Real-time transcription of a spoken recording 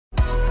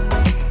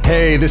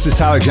Hey, this is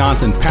Tyler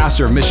Johnson,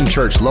 pastor of Mission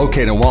Church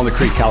located in Walnut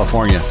Creek,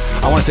 California.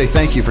 I want to say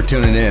thank you for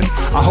tuning in.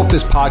 I hope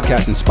this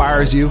podcast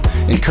inspires you,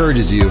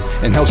 encourages you,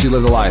 and helps you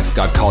live the life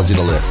God called you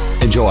to live.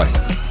 Enjoy.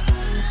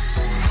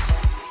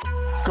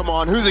 Come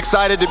on, who's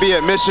excited to be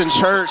at Mission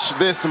Church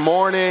this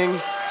morning?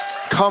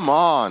 Come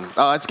on.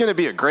 It's going to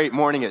be a great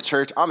morning at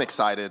church. I'm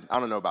excited. I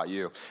don't know about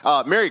you.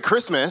 Merry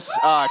Christmas.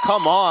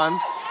 Come on.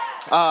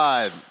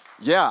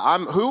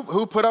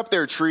 Who put up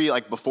their tree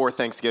like before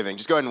Thanksgiving?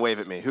 Just go ahead and wave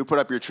at me. Who put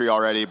up your tree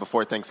already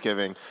before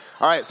Thanksgiving?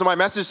 All right, so my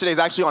message today is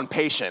actually on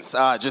patience.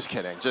 Just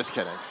kidding.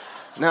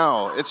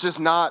 No, it's just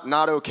not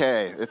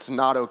okay. It's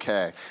not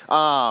okay.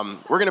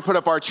 We're going to put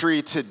up our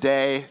tree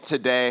today.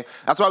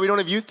 That's why we don't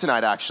have youth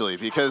tonight, actually,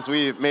 because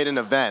we made an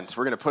event.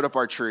 We're going to put up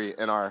our tree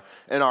in our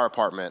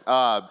apartment.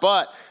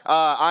 But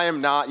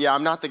I'm not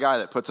the guy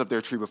that puts up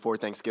their tree before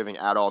Thanksgiving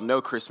at all.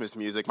 No Christmas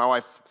music. My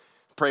wife,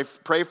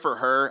 pray for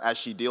her as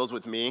she deals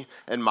with me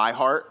and my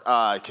heart,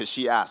 because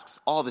she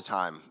asks all the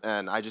time,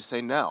 and I just say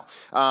no.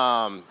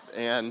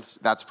 And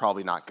that's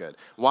probably not good.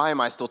 Why am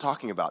I still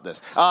talking about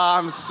this?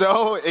 I'm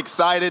so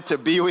excited to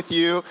be with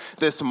you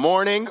this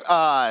morning.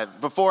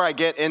 Before I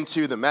get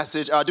into the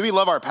message, do we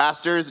love our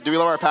pastors?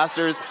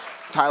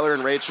 Tyler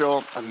and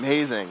Rachel,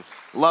 amazing.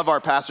 Love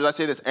our pastors. I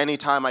say this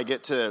anytime I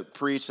get to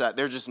preach, that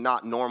they're just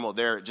not normal.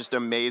 They're just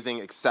amazing,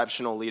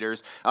 exceptional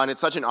leaders. And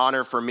it's such an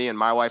honor for me and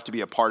my wife to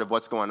be a part of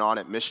what's going on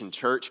at Mission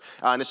Church.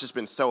 And it's just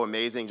been so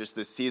amazing, just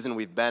this season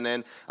we've been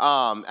in.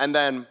 And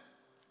then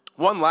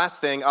one last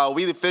thing,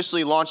 we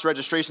officially launched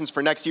registrations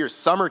for next year's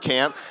summer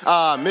camp,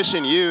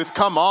 Mission Youth.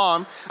 Come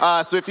on.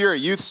 So if you're a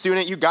youth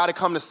student, you got to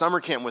come to summer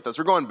camp with us.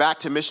 We're going back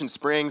to Mission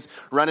Springs,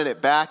 running it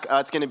back.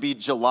 It's going to be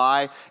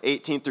July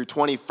 18th through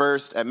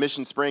 21st at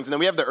Mission Springs. And then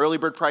we have the early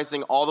bird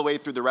pricing all the way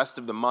through the rest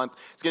of the month.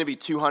 It's going to be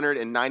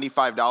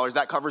 $295.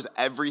 That covers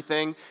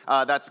everything.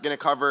 That's going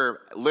to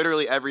cover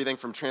literally everything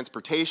from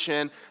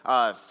transportation,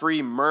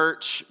 free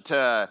merch,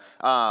 to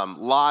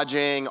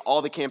lodging,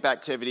 all the camp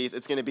activities.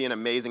 It's going to be an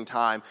amazing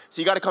time.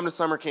 So you got to come to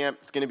summer camp.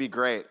 It's going to be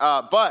great.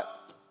 But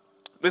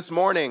this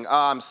morning,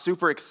 I'm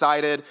super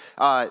excited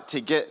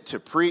to get to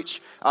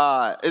preach.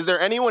 Is there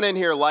anyone in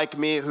here like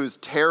me who's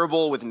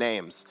terrible with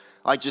names?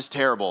 Like just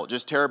terrible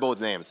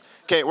with names.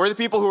 Okay, we're the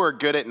people who are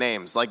good at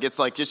names.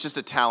 It's just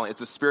a talent.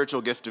 It's a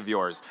spiritual gift of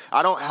yours.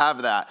 I don't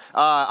have that.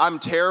 I'm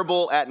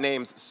terrible at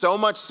names, so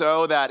much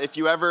so that if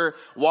you ever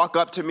walk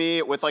up to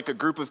me with like a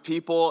group of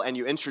people and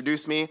you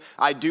introduce me,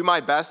 I do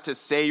my best to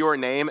say your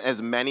name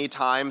as many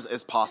times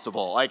as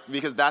possible,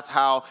 because that's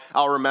how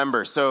I'll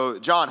remember. So,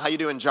 John, how you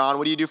doing, John?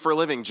 What do you do for a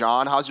living,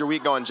 John? How's your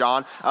week going,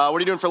 John? What are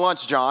you doing for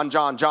lunch, John?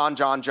 John.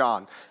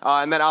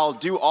 And then I'll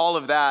do all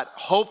of that,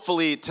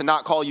 hopefully to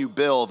not call you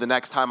Bill the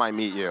next time I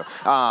meet you.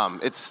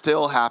 It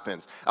still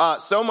happens.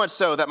 So much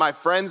so that my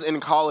friends in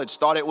college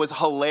thought it was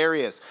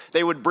hilarious.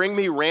 They would bring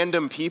me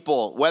random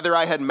people, whether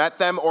I had met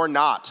them or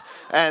not,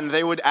 and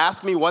they would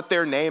ask me what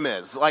their name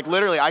is.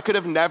 Literally, I could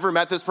have never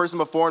met this person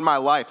before in my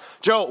life.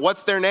 Joe,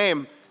 what's their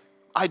name?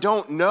 I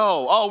don't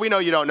know. Oh, we know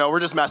you don't know. We're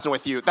just messing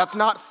with you. That's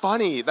not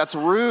funny. That's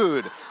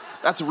rude.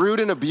 That's rude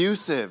and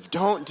abusive.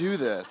 Don't do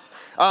this.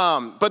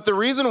 But the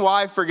reason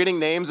why forgetting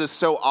names is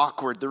so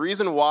awkward, the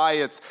reason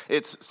why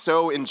it's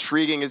so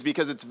intriguing is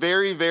because it's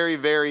very, very,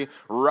 very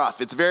rough.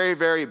 It's very,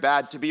 very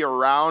bad to be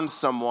around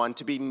someone,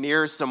 to be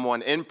near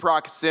someone in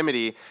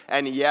proximity,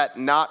 and yet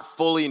not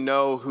fully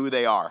know who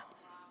they are.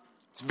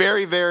 It's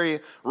very, very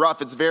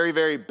rough. It's a very,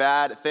 very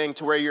bad thing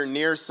to where you're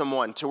near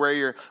someone, to where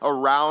you're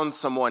around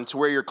someone, to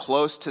where you're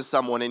close to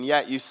someone, and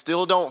yet you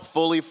still don't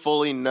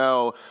fully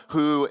know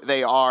who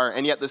they are.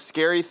 And yet the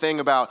scary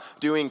thing about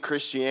doing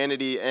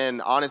Christianity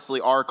and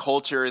honestly our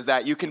culture is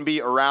that you can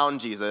be around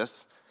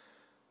Jesus.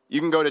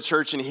 You can go to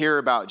church and hear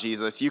about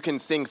Jesus. You can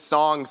sing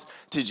songs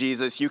to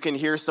Jesus. You can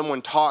hear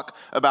someone talk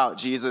about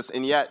Jesus,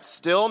 and yet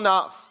still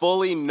not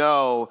fully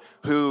know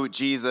who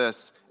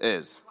Jesus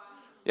is.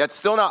 Yet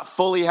still not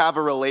fully have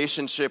a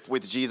relationship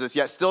with Jesus,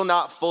 yet still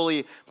not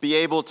fully be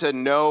able to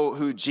know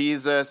who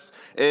Jesus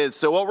is.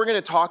 So what we're going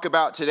to talk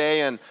about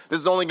today, and this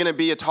is only going to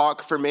be a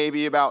talk for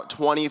maybe about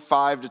 20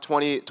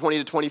 to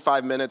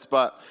 25 minutes,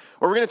 but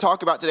what we're going to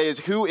talk about today is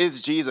who is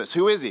Jesus?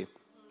 Who is he?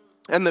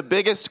 And the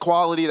biggest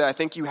quality that I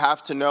think you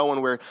have to know when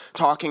we're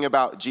talking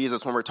about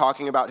Jesus, when we're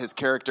talking about his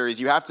character, is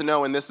you have to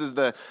know, and this is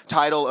the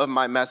title of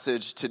my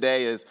message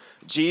today, is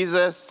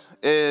Jesus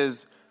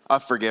is a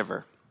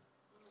forgiver.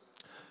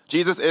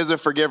 Jesus is a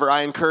forgiver.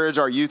 I encourage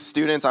our youth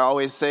students, I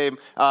always say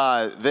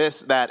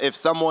that if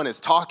someone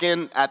is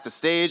talking at the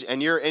stage and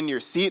you're in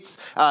your seats,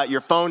 your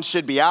phone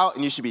should be out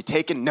and you should be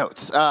taking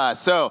notes.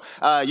 So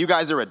you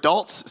guys are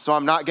adults, so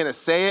I'm not going to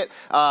say it,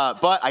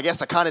 but I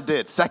guess I kind of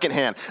did,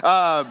 secondhand.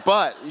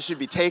 But you should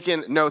be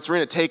taking notes. We're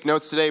going to take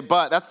notes today,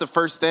 but that's the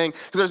first thing,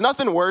 because there's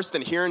nothing worse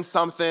than hearing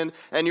something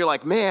and you're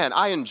like, man,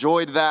 I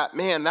enjoyed that.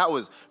 Man, that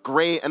was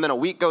great. And then a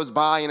week goes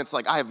by and it's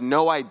like, I have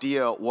no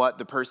idea what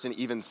the person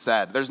even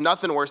said. There's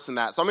nothing worse than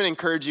that. So I'm going to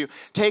encourage you,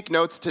 take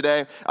notes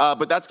today,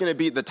 but that's going to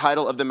be the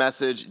title of the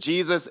message.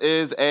 Jesus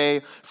is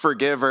a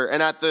forgiver.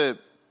 And at the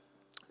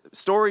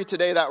story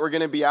today that we're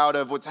going to be out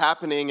of, what's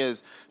happening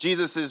is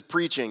Jesus is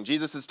preaching,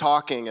 Jesus is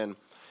talking, and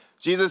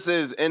Jesus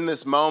is in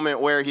this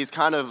moment where he's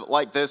kind of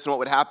like this, and what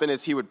would happen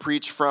is he would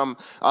preach from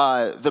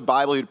the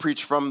Bible, he'd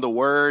preach from the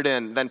Word,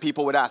 and then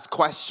people would ask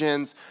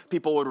questions,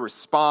 people would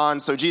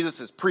respond. So Jesus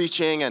is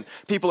preaching, and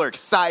people are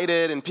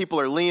excited, and people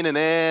are leaning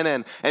in,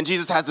 and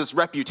Jesus has this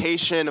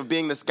reputation of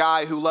being this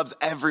guy who loves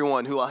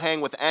everyone, who will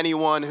hang with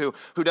anyone, who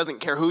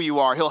doesn't care who you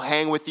are. He'll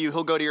hang with you,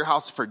 he'll go to your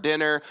house for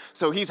dinner.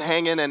 So he's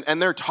hanging,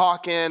 and they're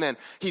talking, and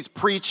he's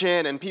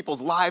preaching, and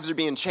people's lives are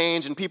being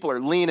changed, and people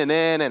are leaning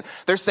in, and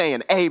they're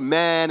saying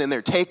amen, and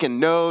they're taking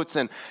notes,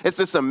 and it's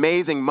this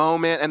amazing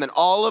moment. And then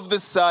all of a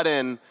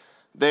sudden,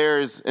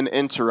 there's an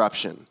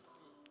interruption.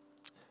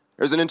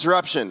 There's an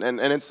interruption, and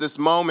it's this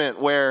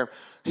moment where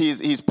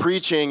he's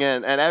preaching,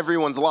 and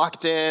everyone's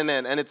locked in,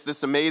 and it's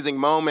this amazing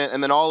moment.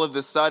 And then all of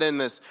a sudden,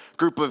 this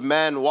group of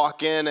men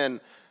walk in,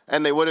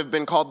 and they would have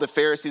been called the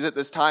Pharisees at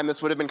this time.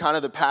 This would have been kind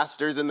of the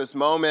pastors in this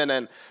moment,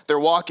 and they're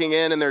walking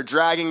in, and they're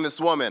dragging this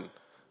woman.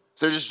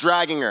 So they're just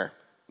dragging her.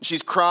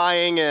 She's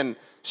crying, and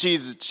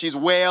she's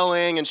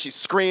wailing, and she's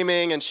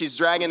screaming, and she's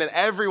dragging, and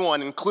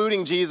everyone,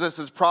 including Jesus,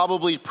 is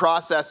probably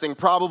processing,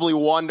 probably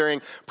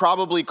wondering,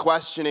 probably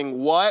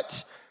questioning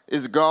what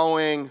is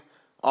going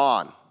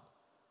on.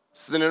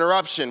 This is an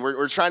interruption.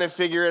 We're trying to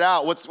figure it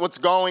out. What's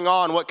going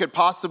on? What could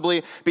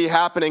possibly be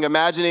happening?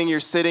 Imagining you're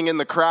sitting in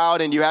the crowd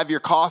and you have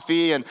your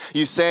coffee and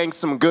you sang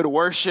some good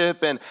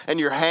worship and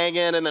you're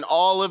hanging, and then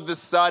all of a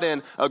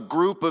sudden a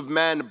group of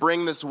men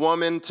bring this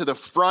woman to the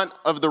front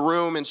of the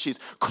room and she's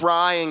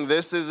crying.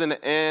 This is an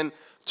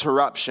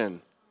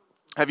interruption.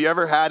 Have you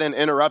ever had an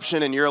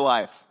interruption in your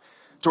life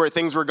to where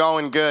things were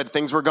going good,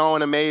 things were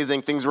going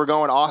amazing, things were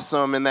going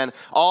awesome, and then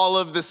all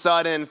of a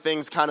sudden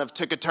things kind of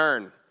took a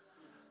turn?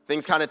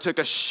 Things kind of took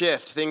a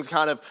shift. Things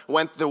kind of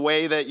went the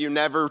way that you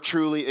never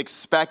truly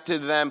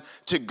expected them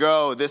to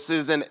go. This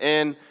is an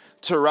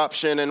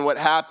interruption. And what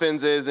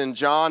happens is in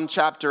John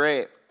chapter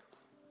 8, it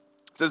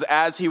says,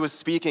 as he was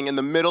speaking, in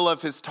the middle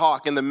of his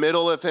talk, in the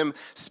middle of him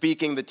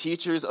speaking, the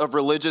teachers of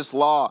religious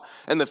law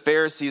and the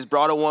Pharisees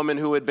brought a woman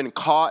who had been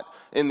caught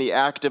in the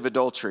act of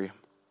adultery.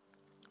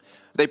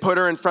 They put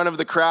her in front of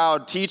the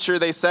crowd. Teacher,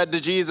 they said to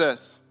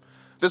Jesus,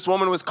 this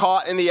woman was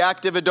caught in the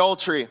act of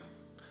adultery.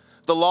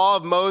 The law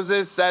of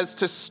Moses says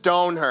to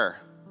stone her.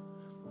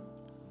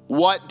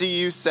 What do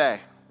you say?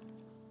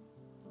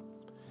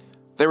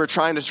 They were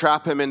trying to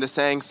trap him into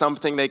saying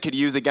something they could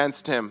use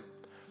against him.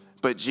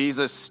 But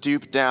Jesus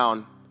stooped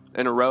down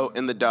and wrote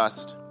in the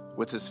dust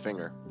with his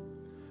finger.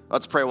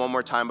 Let's pray one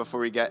more time before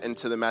we get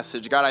into the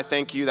message. God, I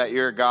thank you that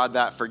you're a God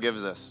that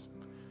forgives us.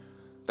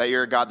 That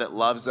you're a God that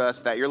loves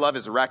us, that your love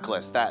is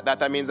reckless,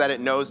 that means that it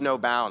knows no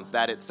bounds,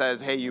 that it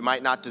says, hey, you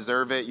might not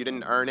deserve it, you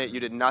didn't earn it,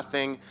 you did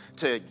nothing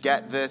to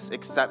get this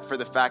except for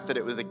the fact that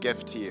it was a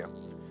gift to you.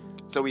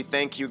 So we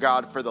thank you,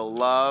 God, for the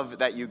love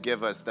that you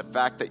give us, the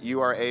fact that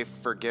you are a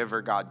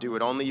forgiver, God. Do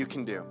what only you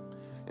can do.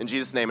 In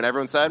Jesus' name. And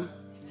everyone said? Amen.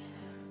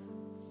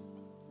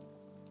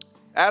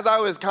 As I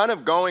was kind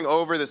of going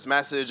over this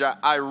message,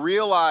 I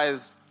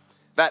realized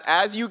that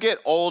as you get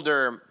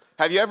older,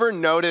 have you ever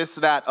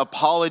noticed that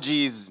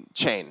apologies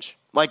change?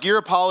 Like your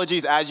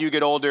apologies as you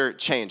get older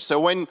change. So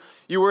when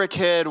you were a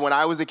kid, when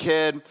I was a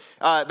kid,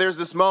 there's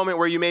this moment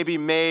where you maybe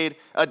made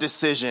a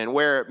decision,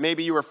 where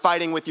maybe you were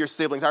fighting with your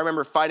siblings. I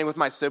remember fighting with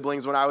my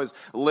siblings when I was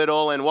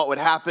little, and what would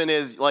happen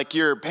is like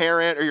your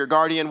parent or your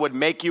guardian would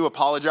make you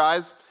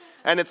apologize.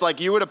 And it's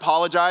like you would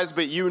apologize,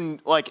 but you,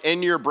 like,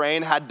 in your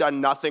brain had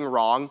done nothing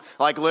wrong.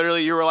 Like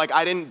literally you were like,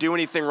 I didn't do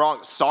anything wrong.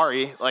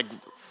 Sorry. Like,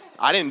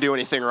 I didn't do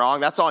anything wrong.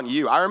 That's on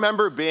you. I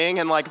remember being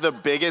in like the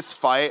biggest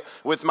fight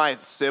with my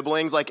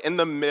siblings, like in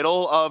the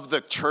middle of the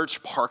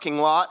church parking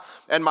lot,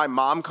 and my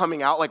mom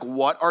coming out like,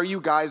 what are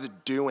you guys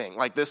doing?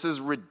 Like, this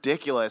is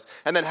ridiculous.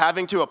 And then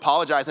having to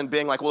apologize and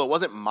being like, well, it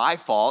wasn't my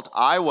fault.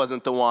 I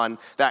wasn't the one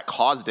that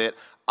caused it,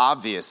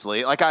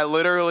 obviously. Like, I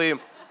literally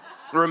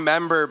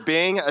remember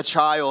being a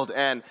child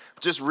and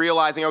just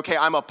realizing, okay,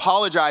 I'm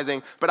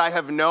apologizing, but I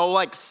have no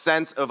like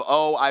sense of,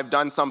 oh, I've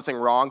done something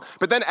wrong.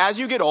 But then as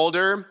you get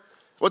older,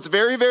 what's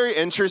very, very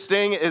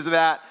interesting is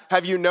that,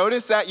 have you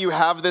noticed that you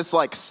have this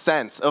like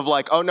sense of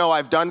like, oh no,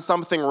 I've done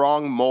something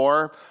wrong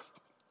more,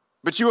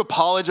 but you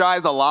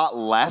apologize a lot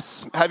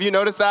less? Have you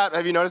noticed that?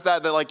 Have you noticed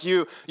that like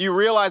you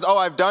realize, oh,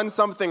 I've done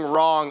something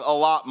wrong a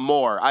lot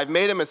more. I've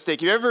made a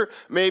mistake. You ever,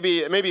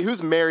 maybe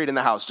who's married in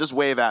the house? Just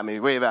wave at me.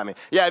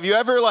 Yeah, have you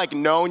ever like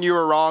known you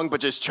were wrong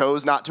but just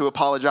chose not to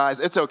apologize?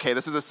 It's okay.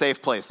 This is a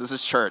safe place. This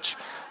is church.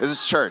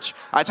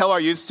 I tell our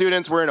youth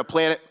students we're in a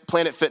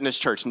Planet Fitness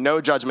church. No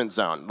judgment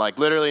zone. Like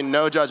literally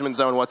no judgment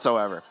zone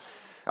whatsoever.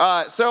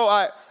 So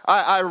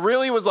I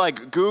really was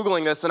like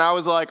Googling this, and I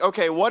was like,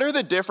 okay, what are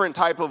the different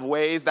type of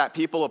ways that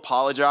people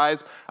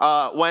apologize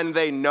when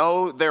they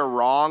know they're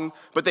wrong,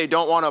 but they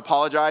don't want to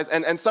apologize?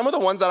 And some of the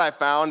ones that I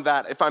found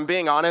that, if I'm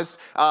being honest,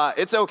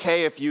 it's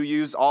okay if you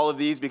use all of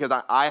these, because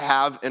I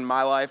have in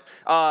my life.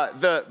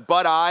 The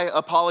but I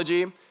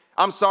apology.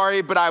 I'm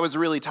sorry, but I was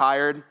really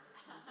tired.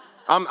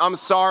 I'm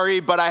sorry,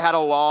 but I had a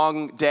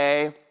long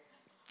day.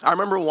 I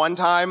remember one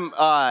time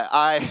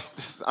I'm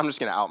just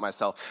going to out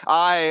myself.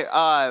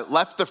 I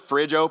left the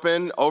fridge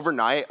open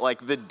overnight,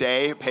 like the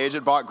day Paige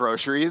had bought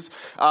groceries.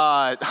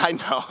 I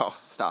know,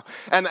 stop.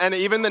 And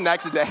even the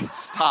next day,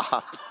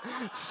 stop.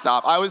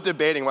 I was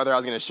debating whether I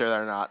was going to share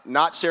that or not.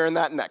 Not sharing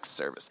that next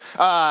service.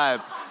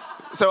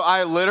 So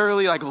I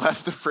literally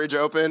left the fridge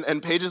open,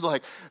 and Paige is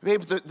like,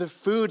 babe, the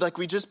food,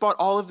 we just bought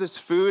all of this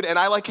food, and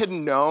I had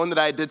known that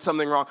I did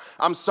something wrong.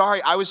 I'm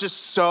sorry, I was just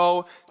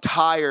so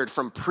tired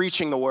from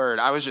preaching the word.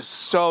 I was just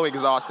so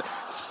exhausted.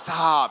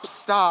 Stop,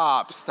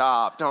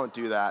 don't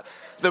do that.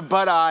 The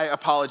but I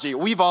apology,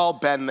 we've all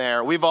been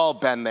there.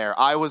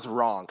 I was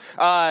wrong.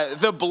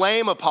 The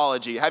blame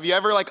apology, have you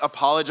ever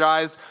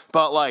apologized,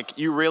 but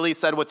you really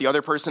said what the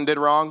other person did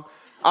wrong?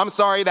 I'm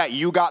sorry that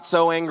you got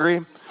so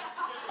angry.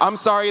 I'm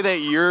sorry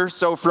that you're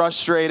so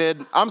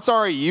frustrated. I'm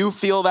sorry you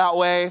feel that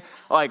way.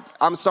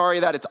 I'm sorry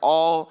that it's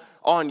all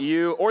on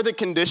you. Or the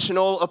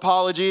conditional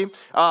apology.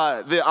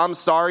 I'm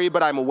sorry,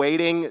 but I'm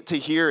waiting to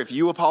hear if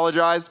you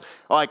apologize.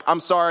 I'm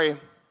sorry.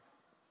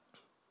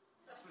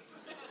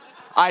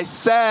 I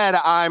said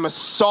I'm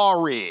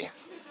sorry.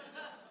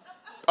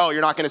 Oh,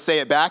 you're not going to say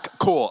it back?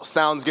 Cool.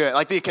 Sounds good.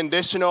 The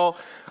conditional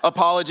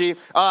apology.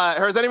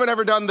 Has anyone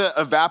ever done the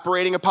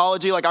evaporating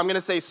apology? I'm going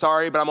to say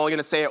sorry, but I'm only going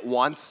to say it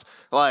once.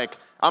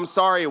 I'm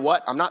sorry,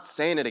 what? I'm not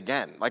saying it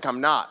again.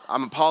 I'm not.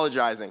 I'm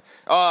apologizing.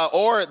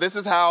 Or this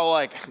is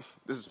how,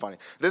 this is funny.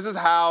 This is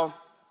how,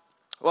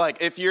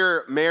 if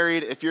you're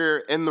married, if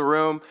you're in the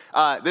room,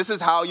 this is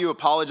how you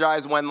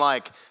apologize when,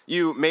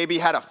 you maybe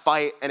had a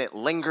fight and it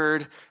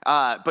lingered,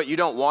 but you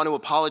don't want to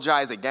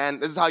apologize again.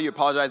 This is how you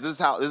apologize. This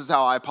is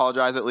how I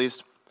apologize, at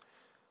least.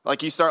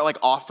 You start,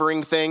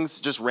 offering things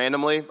just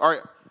randomly. Are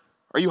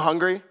you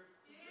hungry?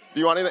 Do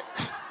you want anything?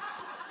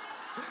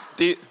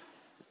 Do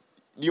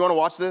you want to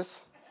watch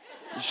this?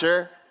 You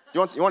sure? You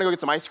want to go get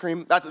some ice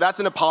cream? That's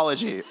an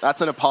apology.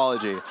 That's an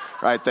apology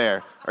right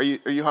there. Are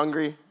you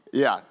hungry?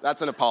 Yeah,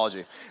 that's an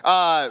apology.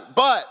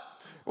 But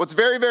what's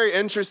very, very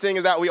interesting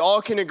is that we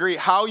all can agree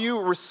how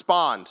you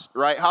respond,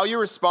 right? How you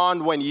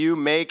respond when you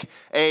make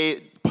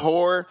a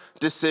poor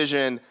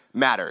decision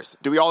matters.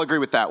 Do we all agree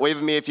with that? Wave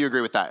at me if you agree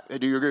with that.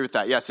 Do you agree with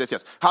that? Yes.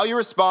 How you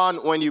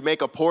respond when you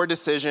make a poor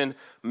decision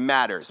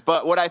matters.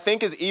 But what I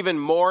think is even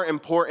more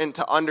important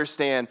to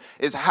understand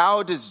is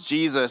how does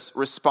Jesus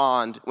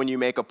respond when you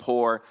make a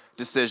poor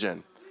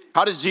decision?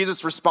 How does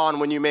Jesus respond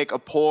when you make a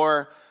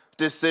poor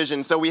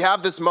decision? So we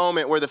have this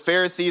moment where the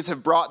Pharisees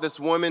have brought this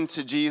woman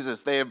to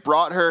Jesus. They have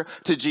brought her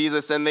to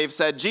Jesus and they've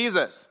said,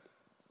 Jesus,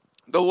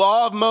 the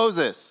law of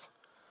Moses,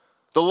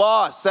 the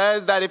law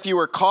says that if you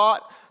were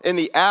caught in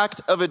the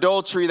act of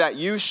adultery that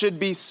you should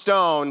be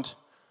stoned,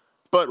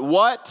 but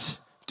what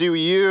do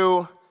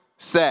you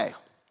say?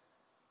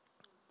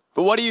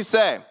 But what do you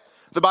say?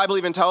 The Bible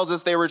even tells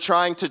us they were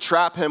trying to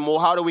trap him. Well,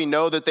 how do we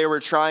know that they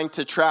were trying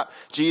to trap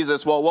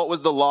Jesus? Well, what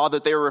was the law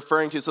that they were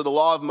referring to? So the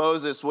law of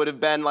Moses would have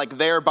been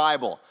their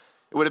Bible.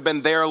 It would have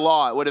been their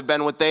law. It would have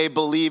been what they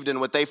believed in,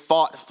 what they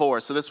fought for.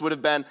 So this would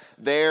have been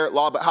their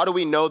law. But how do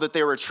we know that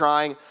they were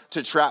trying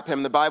to trap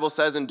him? The Bible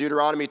says in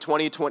Deuteronomy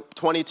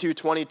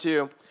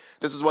 22:22,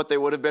 this is what they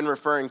would have been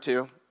referring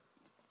to.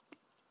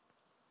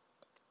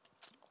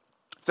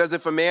 It says,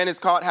 if a man is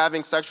caught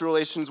having sexual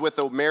relations with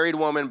a married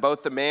woman,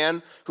 both the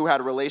man who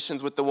had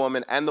relations with the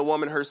woman and the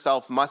woman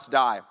herself must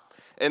die.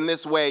 In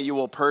this way, you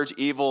will purge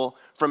evil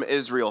from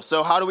Israel.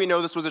 So how do we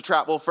know this was a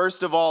trap? Well,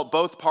 first of all,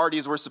 both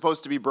parties were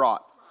supposed to be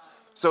brought.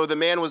 So the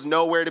man was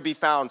nowhere to be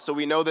found. So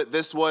we know that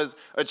this was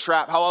a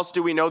trap. How else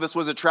do we know this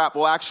was a trap?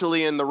 Well,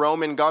 actually in the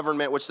Roman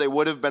government, which they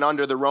would have been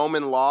under the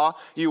Roman law,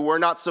 you were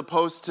not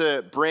supposed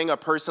to bring a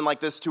person like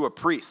this to a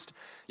priest.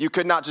 You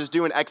could not just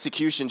do an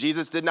execution.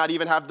 Jesus did not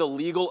even have the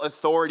legal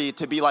authority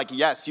to be like,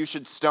 yes, you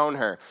should stone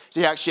her.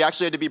 She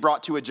actually had to be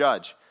brought to a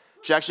judge.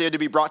 She actually had to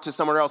be brought to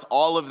somewhere else.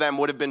 All of them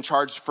would have been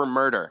charged for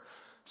murder.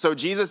 So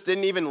Jesus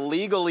didn't even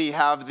legally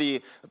have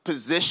the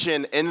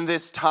position in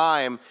this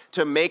time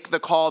to make the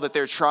call that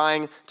they're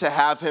trying to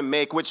have him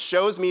make, which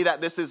shows me that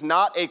this is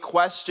not a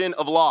question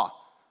of law.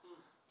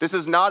 This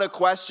is not a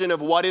question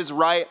of what is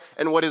right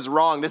and what is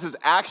wrong. This is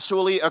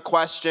actually a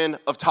question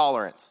of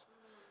tolerance.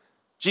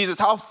 Jesus,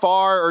 how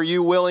far are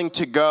you willing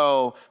to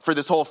go for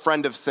this whole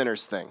friend of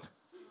sinners thing?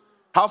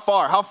 How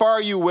far? How far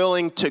are you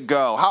willing to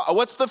go?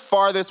 What's the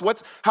farthest?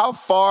 How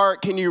far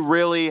can you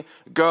really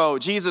go?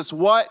 Jesus,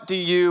 what do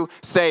you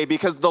say?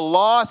 Because the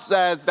law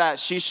says that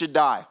she should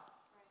die.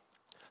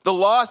 The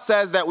law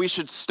says that we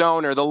should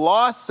stone her. The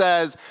law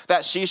says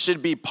that she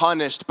should be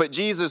punished. But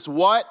Jesus,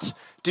 what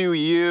do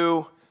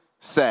you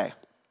say?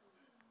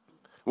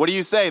 What do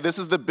you say? This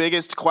is the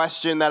biggest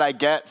question that I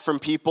get from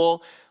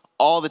people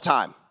all the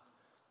time.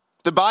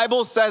 The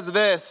Bible says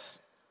this,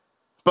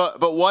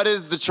 but what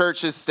is the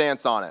church's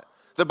stance on it?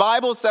 The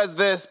Bible says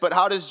this, but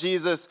how does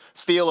Jesus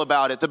feel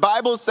about it? The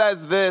Bible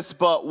says this,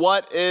 but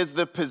what is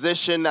the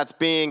position that's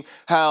being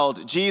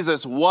held?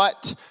 Jesus,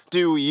 what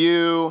do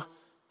you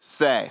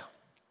say?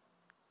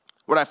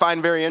 What I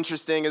find very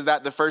interesting is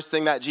that the first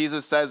thing that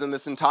Jesus says in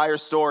this entire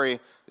story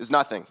is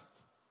nothing.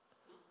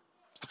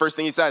 It's the first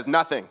thing he says,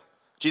 nothing.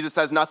 Jesus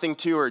says nothing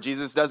to her.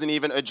 Jesus doesn't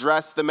even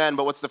address the men,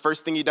 but what's the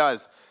first thing he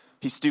does?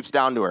 He stoops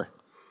down to her.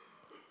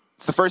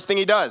 It's the first thing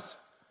he does.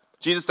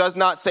 Jesus does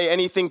not say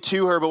anything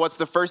to her, but what's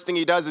the first thing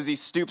he does is he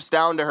stoops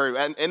down to her.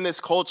 And in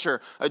this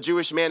culture, a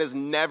Jewish man is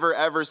never,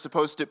 ever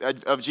supposed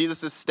to, of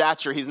Jesus'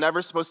 stature, he's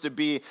never supposed to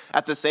be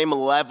at the same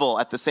level,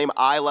 at the same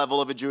eye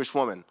level of a Jewish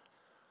woman.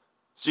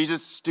 So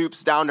Jesus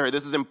stoops down to her.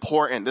 This is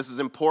important. This is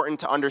important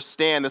to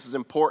understand. This is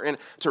important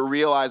to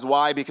realize.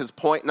 Why? Because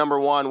point number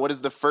one, what is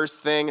the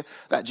first thing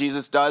that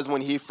Jesus does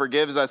when he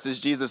forgives us is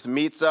Jesus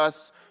meets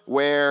us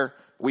where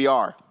we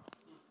are.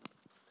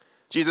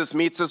 Jesus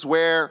meets us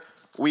where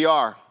we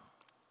are.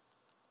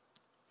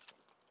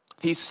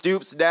 He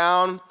stoops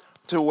down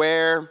to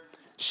where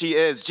she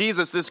is.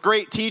 Jesus, this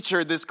great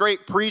teacher, this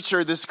great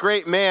preacher, this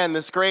great man,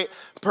 this great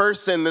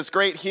person, this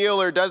great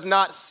healer does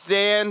not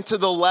stand to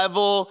the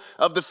level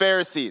of the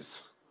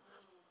Pharisees,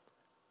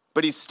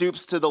 but he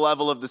stoops to the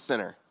level of the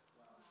sinner.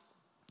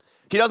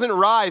 He doesn't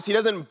rise. He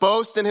doesn't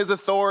boast in his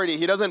authority.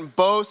 He doesn't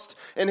boast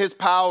in his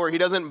power. He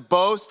doesn't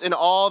boast in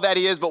all that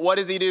he is. But what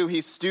does he do? He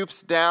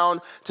stoops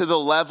down to the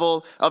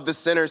level of the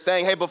sinner,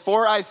 saying, hey,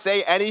 before I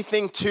say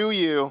anything to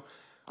you,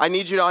 I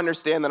need you to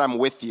understand that I'm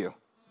with you.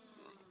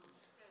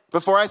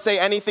 Before I say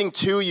anything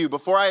to you,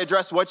 before I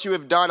address what you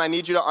have done, I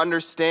need you to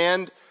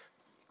understand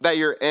that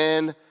you're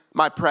in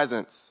my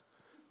presence.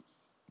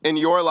 In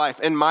your life,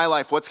 in my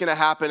life, what's going to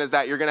happen is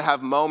that you're going to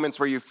have moments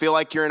where you feel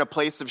like you're in a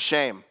place of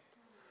shame.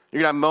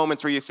 You're going to have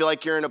moments where you feel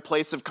like you're in a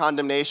place of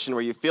condemnation,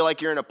 where you feel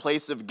like you're in a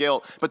place of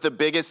guilt. But the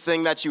biggest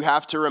thing that you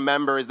have to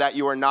remember is that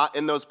you are not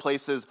in those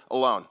places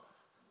alone.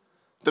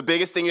 The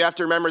biggest thing you have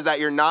to remember is that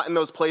you're not in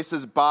those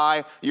places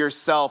by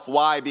yourself.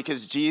 Why?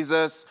 Because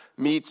Jesus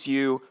meets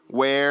you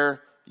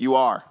where you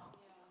are.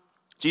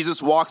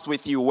 Jesus walks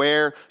with you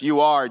where you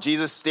are.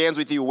 Jesus stands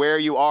with you where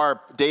you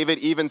are. David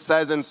even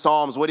says in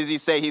Psalms, what does he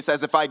say? He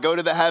says, if I go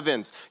to the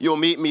heavens, you'll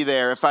meet me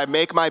there. If I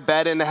make my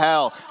bed in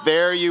hell,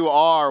 there you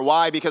are.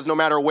 Why? Because no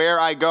matter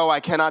where I go, I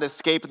cannot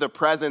escape the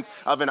presence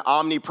of an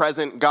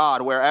omnipresent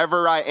God.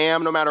 Wherever I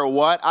am, no matter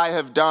what I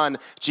have done,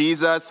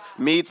 Jesus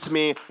meets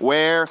me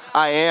where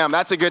I am.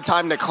 That's a good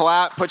time to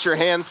clap, put your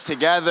hands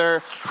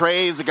together,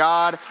 praise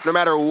God. No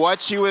matter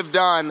what you have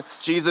done,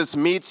 Jesus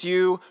meets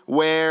you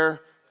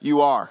where you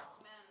are.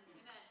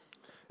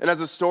 And as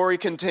the story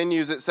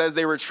continues, it says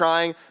they were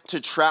trying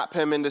to trap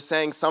him into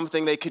saying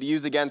something they could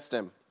use against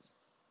him.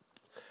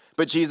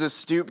 But Jesus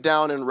stooped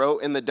down and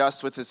wrote in the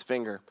dust with his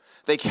finger.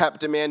 They kept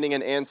demanding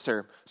an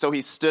answer. So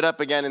he stood up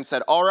again and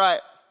said, all right,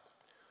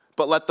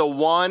 but let the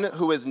one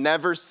who has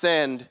never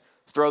sinned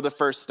throw the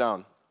first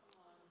stone.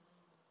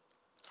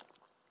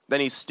 Then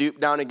he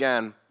stooped down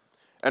again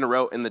and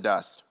wrote in the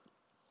dust.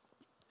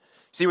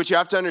 See, what you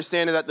have to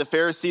understand is that the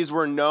Pharisees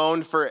were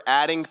known for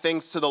adding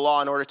things to the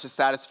law in order to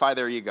satisfy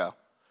their ego.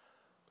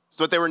 It's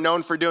what they were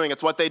known for doing.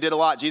 It's what they did a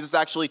lot. Jesus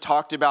actually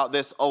talked about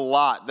this a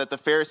lot, that the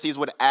Pharisees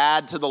would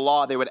add to the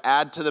law. They would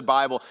add to the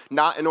Bible,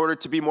 not in order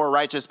to be more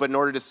righteous, but in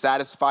order to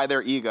satisfy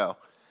their ego.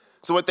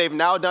 So what they've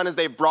now done is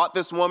they've brought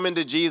this woman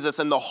to Jesus,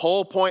 and the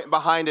whole point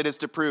behind it is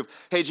to prove,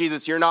 hey,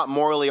 Jesus, you're not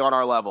morally on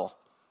our level.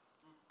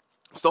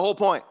 It's the whole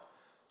point.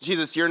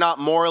 Jesus, you're not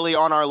morally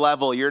on our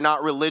level. You're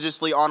not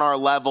religiously on our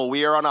level.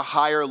 We are on a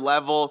higher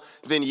level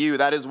than you.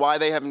 That is why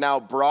they have now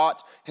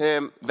brought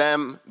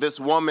this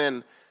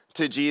woman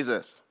to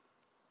Jesus.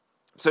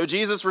 So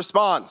Jesus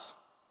responds.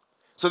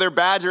 So they're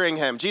badgering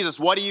him. Jesus,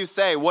 what do you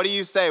say? What do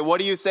you say? What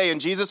do you say? And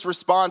Jesus'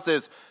 response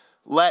is,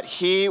 let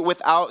he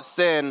without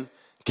sin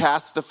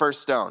cast the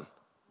first stone.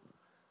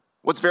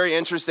 What's very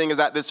interesting is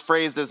that this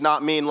phrase does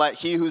not mean let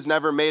he who's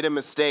never made a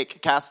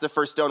mistake cast the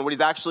first stone. What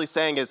he's actually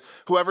saying is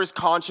whoever's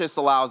conscience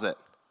allows it.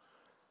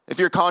 If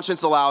your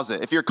conscience allows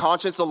it, if your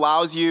conscience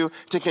allows you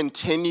to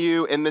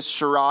continue in this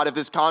charade, if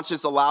this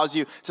conscience allows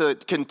you to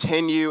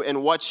continue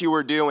in what you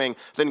were doing,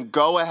 then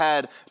go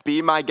ahead,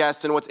 be my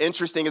guest. And what's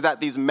interesting is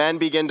that these men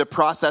begin to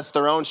process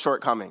their own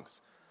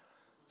shortcomings.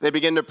 They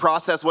begin to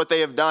process what they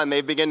have done.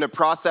 They begin to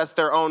process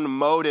their own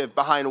motive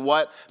behind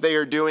what they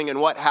are doing,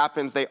 and what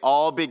happens. They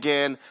all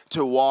begin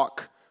to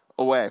walk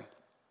away.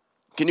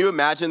 Can you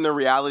imagine the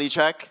reality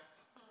check?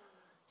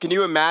 Can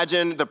you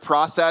imagine the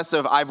process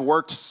of I've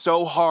worked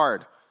so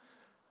hard.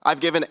 I've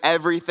given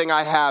everything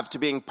I have to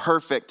being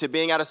perfect, to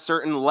being at a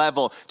certain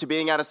level, to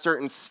being at a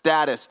certain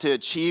status, to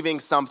achieving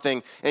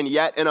something, and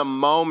yet in a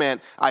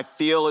moment, I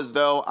feel as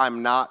though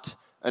I'm not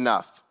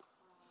enough.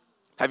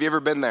 Have you ever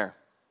been there?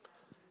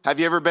 Have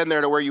you ever been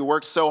there to where you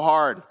work so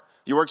hard?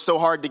 You work so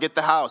hard to get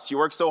the house. You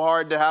work so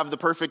hard to have the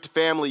perfect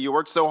family. You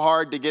work so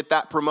hard to get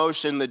that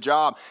promotion, the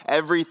job,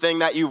 everything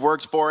that you've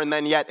worked for. And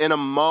then yet in a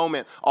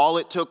moment, all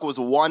it took was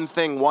one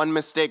thing, one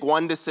mistake,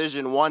 one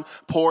decision, one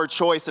poor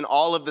choice. And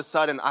all of a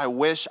sudden, I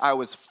wish I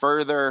was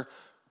further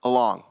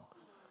along.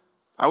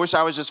 I wish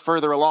I was just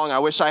further along. I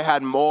wish I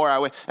had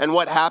more. And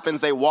what happens?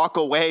 They walk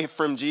away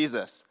from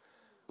Jesus.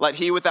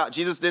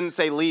 Jesus didn't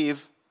say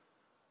leave,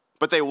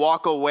 but they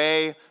walk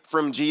away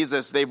from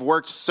Jesus. They've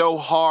worked so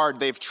hard.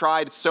 They've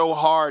tried so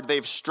hard.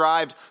 They've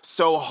strived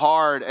so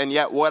hard. And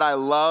yet what I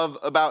love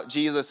about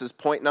Jesus is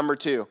point number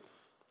 2.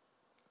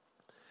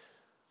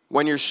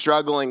 when you're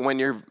struggling, when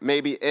you're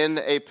maybe in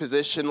a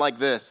position like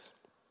this,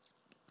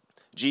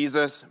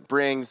 Jesus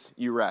brings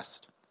you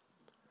rest.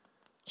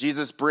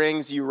 Jesus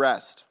brings you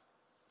rest.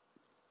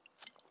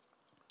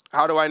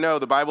 How do I know?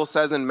 The Bible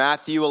says in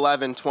Matthew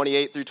 11,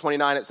 28 through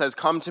 29, it says,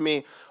 "Come to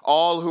me,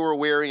 all who are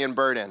weary and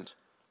burdened,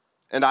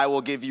 and I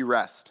will give you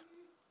rest.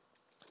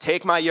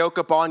 Take my yoke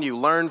upon you,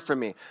 learn from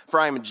me, for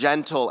I am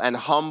gentle and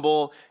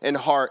humble in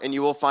heart, and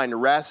you will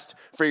find rest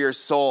for your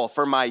soul.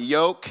 For my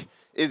yoke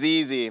is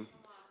easy,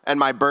 and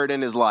my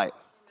burden is light."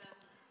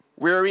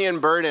 Weary and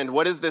burdened,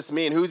 what does this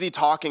mean? Who's he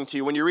talking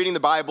to? When you're reading the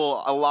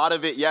Bible, a lot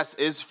of it, yes,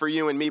 is for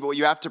you and me, but what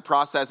you have to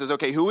process is,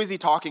 okay, who is he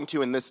talking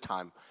to in this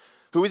time?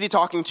 Who is he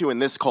talking to in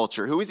this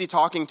culture? Who is he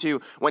talking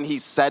to when he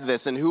said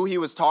this? And who he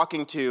was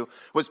talking to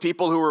was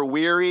people who were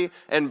weary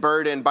and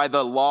burdened by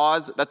the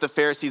laws that the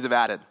Pharisees have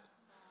added.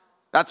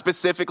 That's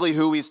specifically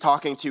who he's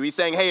talking to. He's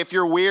saying, hey, if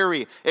you're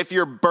weary, if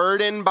you're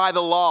burdened by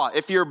the law,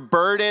 if you're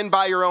burdened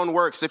by your own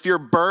works, if you're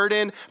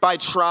burdened by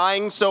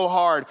trying so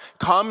hard,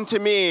 come to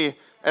me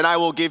and I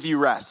will give you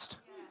rest.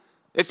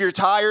 If you're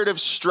tired of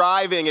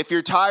striving, if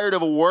you're tired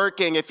of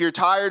working, if you're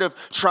tired of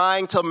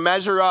trying to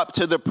measure up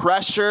to the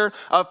pressure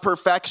of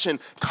perfection,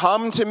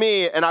 come to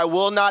me and I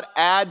will not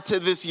add to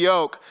this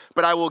yoke,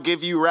 but I will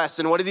give you rest.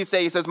 And what does he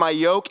say? He says, my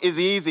yoke is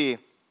easy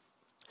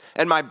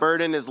and my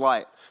burden is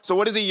light. So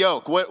what is a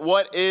yoke?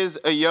 What is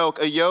a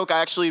yoke? A yoke,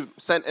 I actually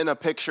sent in a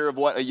picture of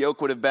what a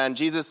yoke would have been.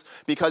 Jesus,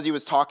 because he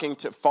was talking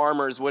to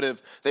farmers,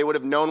 they would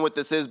have known what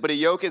this is. But a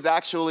yoke is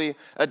actually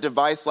a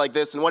device like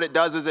this. And what it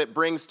does is it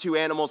brings two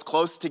animals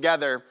close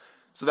together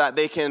so that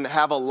they can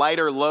have a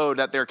lighter load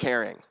that they're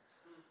carrying.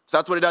 So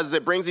that's what it does, is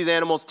it brings these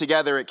animals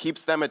together. It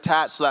keeps them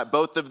attached so that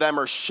both of them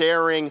are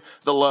sharing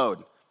the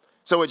load.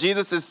 So what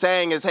Jesus is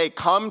saying is, hey,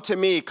 come to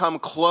me, come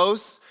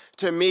close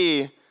to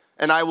me,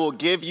 and I will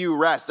give you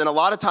rest. And a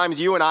lot of times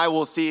you and I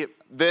will see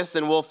this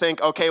and we'll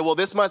think, okay, well,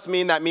 this must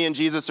mean that me and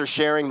Jesus are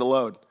sharing the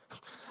load.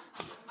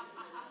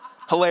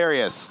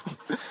 Hilarious.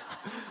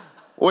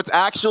 What's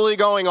actually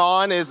going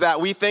on is that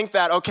we think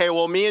that, okay,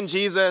 well, me and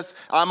Jesus,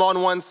 I'm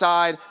on one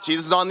side,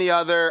 Jesus is on the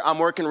other, I'm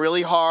working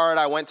really hard,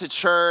 I went to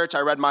church,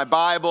 I read my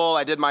Bible,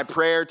 I did my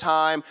prayer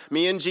time.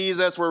 Me and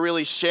Jesus, we're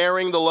really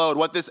sharing the load.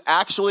 What this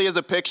actually is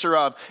a picture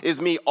of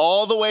is me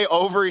all the way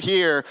over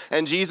here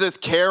and Jesus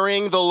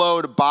carrying the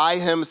load by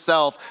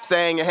himself,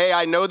 saying, hey,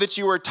 I know that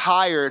you were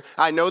tired,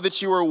 I know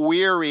that you were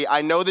weary,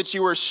 I know that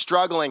you were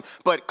struggling,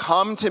 but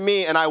come to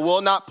me and I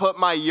will not put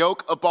my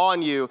yoke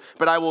upon you,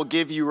 but I will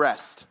give you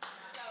rest.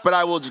 But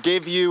I will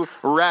give you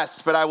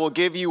rest, but I will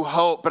give you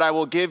hope, but I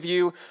will give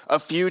you a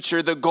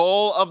future. The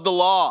goal of the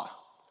law,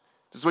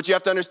 this is what you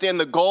have to understand,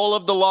 the goal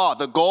of the law,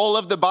 the goal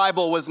of the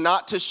Bible was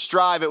not to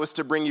strive, it was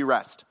to bring you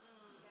rest.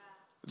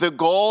 The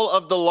goal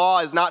of the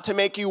law is not to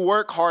make you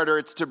work harder,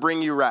 it's to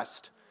bring you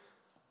rest.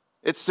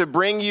 It's to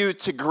bring you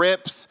to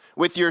grips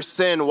with your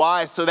sin.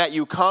 Why? So that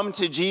you come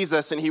to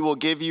Jesus and he will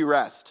give you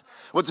rest.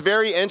 What's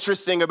very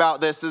interesting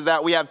about this is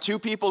that we have two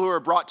people who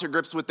are brought to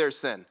grips with their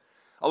sin.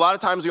 A lot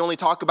of times we only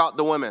talk about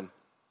the women.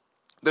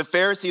 The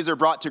Pharisees are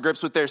brought to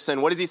grips with their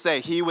sin. What does he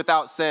say? He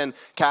without sin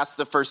casts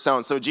the first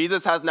stone. So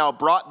Jesus has now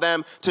brought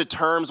them to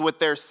terms with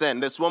their sin.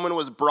 This woman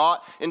was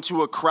brought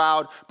into a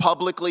crowd,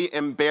 publicly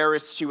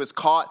embarrassed. She was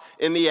caught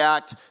in the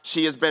act.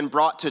 She has been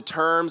brought to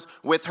terms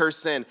with her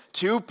sin.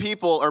 Two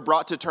people are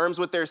brought to terms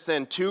with their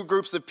sin, two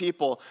groups of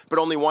people, but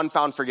only one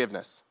found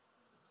forgiveness.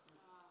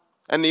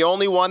 And the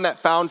only one that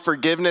found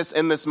forgiveness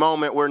in this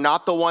moment were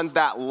not the ones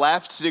that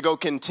left to go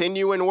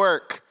continue in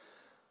work,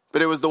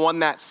 but it was the one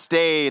that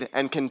stayed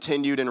and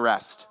continued in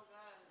rest.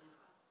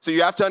 So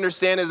you have to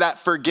understand is that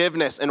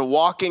forgiveness and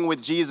walking with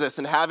Jesus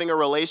and having a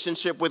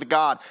relationship with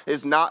God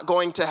is not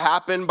going to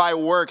happen by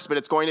works, but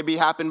it's going to be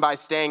happen by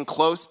staying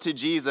close to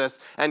Jesus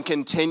and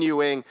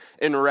continuing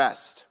in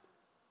rest.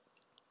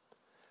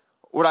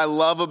 What I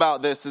love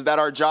about this is that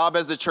our job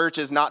as the church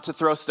is not to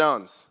throw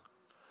stones.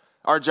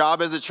 Our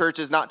job as a church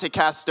is not to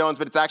cast stones,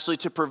 but it's actually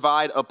to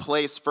provide a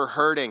place for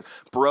hurting,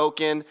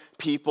 broken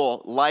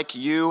people like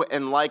you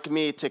and like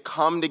me to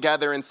come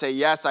together and say,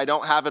 yes, I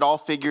don't have it all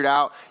figured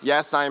out.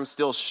 Yes, I am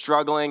still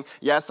struggling.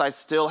 Yes, I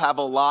still have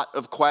a lot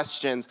of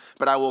questions,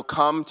 but I will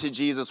come to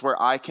Jesus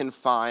where I can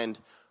find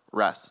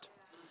rest.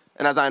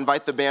 And as I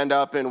invite the band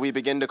up and we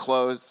begin to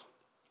close,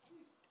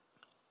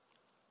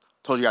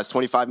 told you guys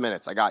 25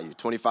 minutes. I got you,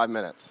 25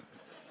 minutes.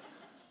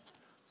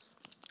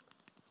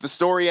 The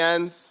story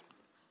ends.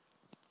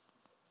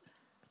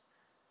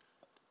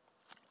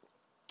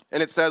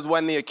 And it says,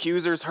 when the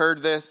accusers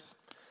heard this,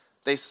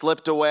 they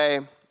slipped away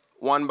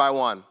one by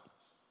one,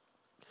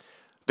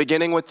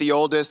 beginning with the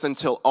oldest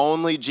until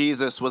only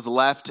Jesus was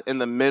left in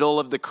the middle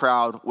of the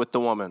crowd with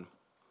the woman.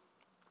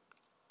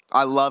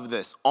 I love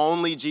this.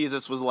 Only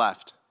Jesus was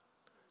left.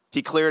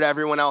 He cleared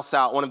everyone else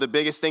out. One of the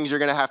biggest things you're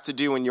going to have to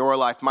do in your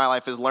life, my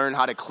life, is learn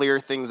how to clear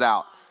things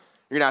out.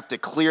 You're going to have to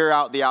clear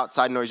out the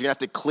outside noise. You're going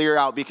to have to clear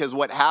out because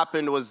what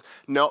happened was,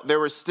 no, they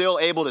were still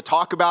able to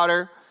talk about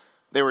her.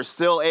 They were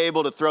still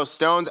able to throw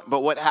stones,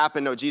 but what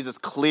happened? No, Jesus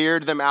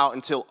cleared them out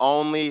until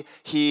only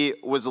he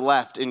was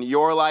left. In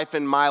your life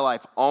and my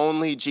life,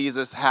 only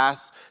Jesus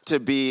has to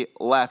be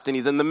left. And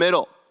he's in the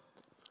middle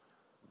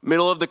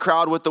of the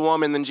crowd with the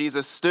woman. Then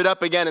Jesus stood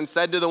up again and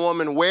said to the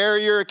woman, "Where are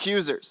your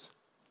accusers?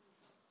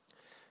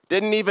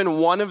 Didn't even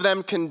one of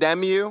them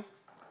condemn you?"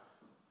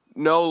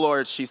 "No,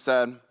 Lord," she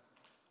said.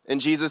 And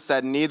Jesus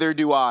said, "Neither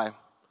do I.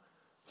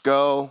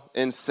 Go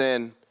and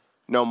sin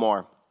no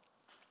more."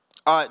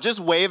 Just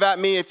wave at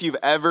me if you've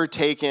ever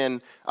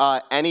taken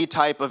any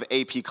type of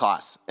AP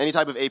class.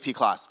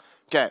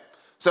 Okay,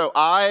 so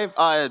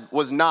I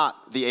was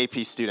not the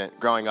AP student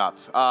growing up.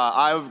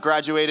 I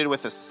graduated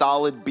with a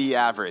solid B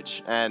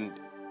average, and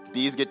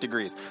B's get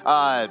degrees.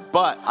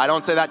 But I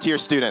don't say that to your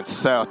students,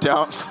 so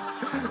don't.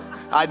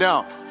 I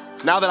don't.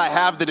 Now that I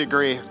have the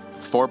degree,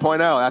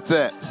 4.0, that's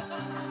it.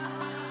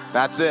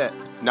 That's it.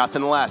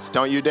 Nothing less.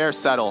 Don't you dare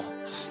settle,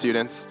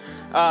 students.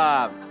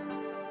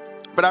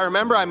 But I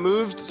remember I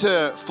moved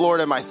to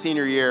Florida my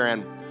senior year,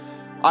 and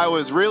I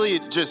was really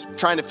just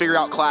trying to figure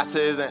out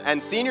classes.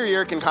 And senior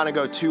year can kind of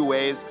go two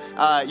ways.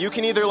 You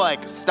can either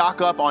like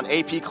stock up on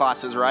AP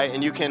classes, right?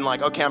 And you can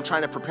like, okay, I'm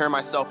trying to prepare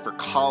myself for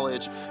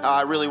college.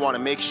 I really want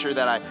to make sure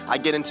that I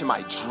get into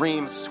my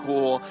dream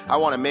school. I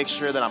want to make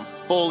sure that I'm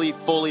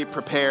fully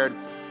prepared.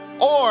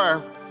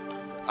 Or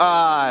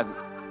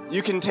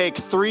you can take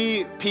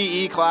 3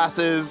 PE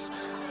classes,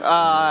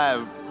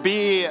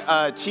 be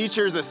a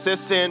teacher's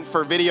assistant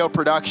for video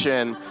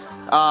production,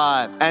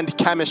 and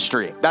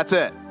chemistry. That's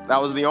it. That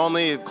was the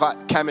only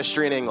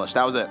chemistry and English.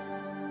 That was it.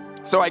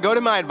 So I go to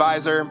my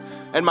advisor,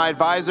 and my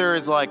advisor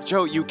is like,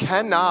 "Joe, you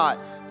cannot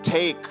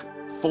take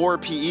 4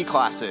 PE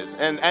classes."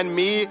 And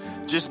me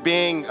just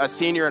being a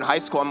senior in high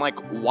school, I'm like,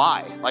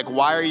 why? Like,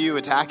 why are you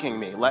attacking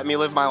me? Let me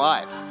live my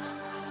life.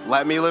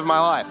 Let me live my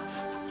life.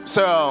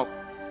 So,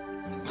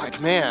 like,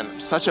 man, I'm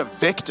such a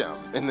victim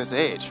in this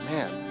age,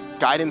 man.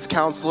 Guidance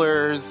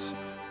counselors,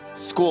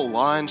 school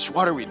lunch,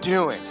 what are we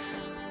doing?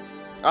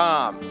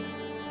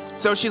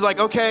 So she's like,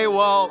 okay,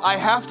 well, I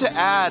have to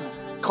add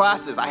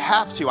classes. I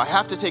have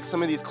to take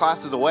some of these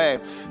classes away.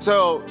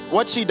 So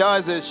what she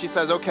does is she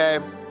says, okay,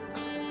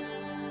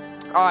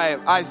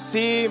 I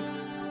see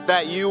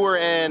that you were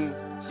in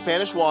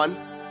Spanish 1.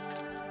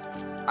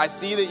 I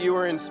see that you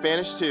were in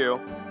Spanish 2.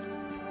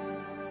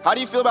 How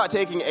do you feel about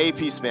taking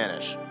AP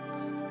Spanish?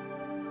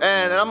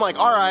 And I'm like,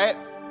 all right,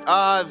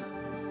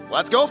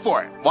 let's go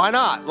for it. Why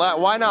not?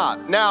 Why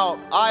not? Now,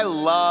 I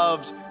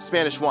loved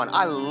Spanish 1.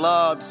 I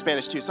loved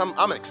Spanish 2. So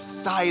I'm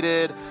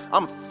excited.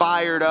 I'm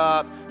fired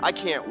up. I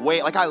can't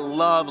wait. Like, I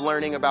love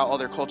learning about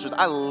other cultures.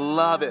 I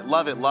love it.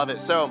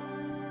 So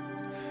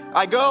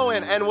I go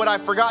and what I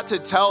forgot to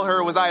tell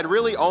her was I had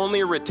really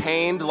only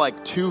retained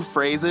like 2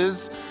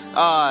 phrases.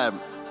 Hola,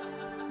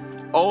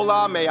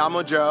 me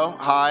llamo Joe.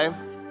 Hi,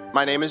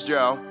 my name is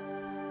Joe.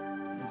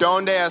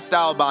 Donde está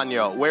el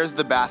baño? Where's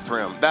the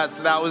bathroom? That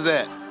was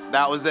it.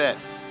 That was it.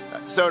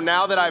 So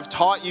now that I've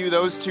taught you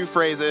those 2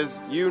 phrases,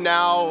 you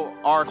now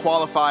are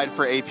qualified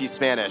for AP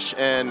Spanish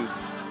in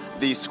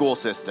the school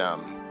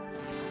system.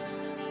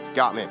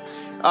 Got me.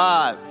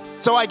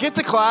 So I get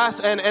to class,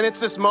 and it's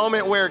this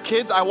moment where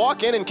I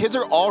walk in, and kids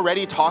are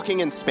already talking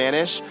in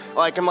Spanish.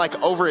 Like, I'm like,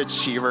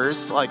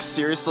 overachievers. Like,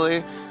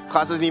 seriously?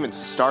 Class hasn't even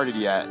started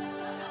yet.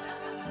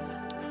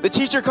 The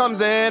teacher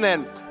comes in,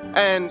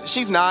 and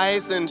she's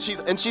nice, and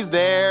she's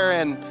there,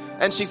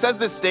 and she says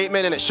this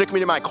statement, and it shook me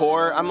to my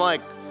core. I'm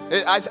like,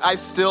 I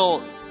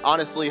still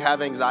honestly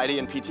have anxiety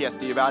and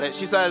PTSD about it.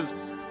 She says,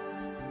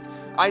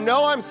 "I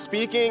know I'm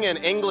speaking in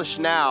English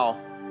now,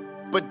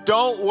 but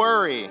don't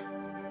worry.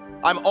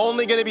 I'm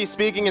only going to be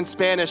speaking in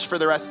Spanish for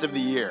the rest of the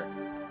year."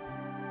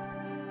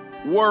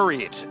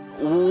 Worried,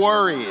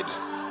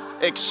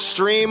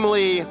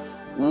 extremely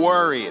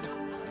worried.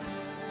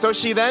 So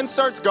she then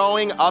starts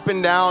going up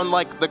and down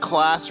like the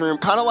classroom,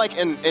 kind of like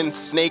in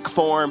snake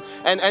form,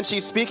 and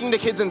she's speaking to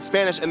kids in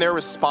Spanish, and they're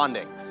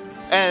responding.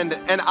 And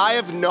I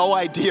have no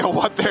idea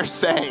what they're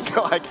saying,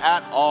 like,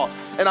 at all.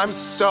 And I'm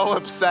so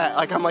upset.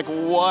 Like, I'm like,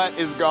 what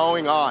is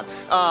going on?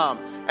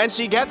 And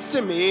she gets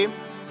to me,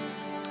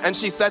 and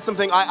she says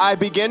something. I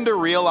begin to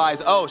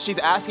realize, oh, she's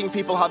asking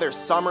people how their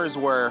summers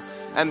were,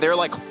 and they're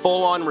like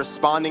full on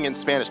responding in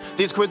Spanish.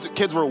 These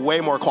kids were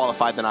way more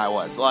qualified than I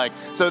was. Like,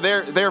 so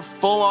they're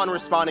full on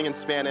responding in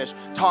Spanish,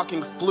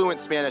 talking fluent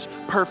Spanish,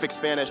 perfect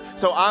Spanish.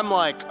 So I'm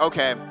like,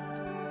 okay,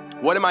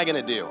 what am I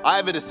gonna do? I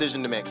have a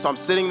decision to make. So I'm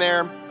sitting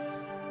there,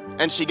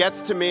 and she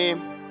gets to me,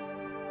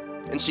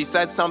 and she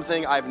says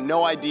something. I have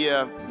no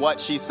idea what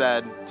she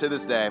said to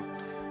this day.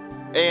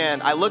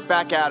 And I look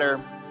back at her,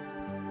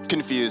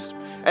 confused,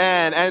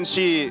 and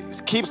she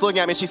keeps looking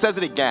at me. She says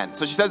it again.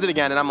 So she says it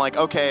again, and I'm like,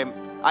 okay,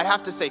 I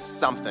have to say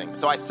something.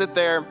 So I sit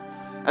there,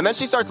 and then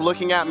she starts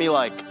looking at me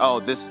like,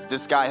 oh, this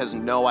guy has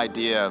no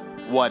idea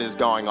what is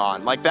going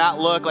on. Like, that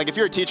look, like, if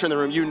you're a teacher in the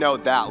room, you know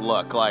that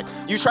look. Like,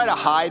 you try to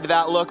hide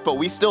that look, but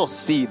we still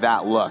see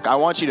that look. I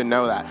want you to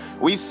know that.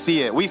 We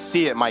see it. We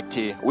see it, Mike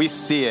T. We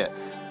see it.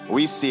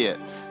 We see it.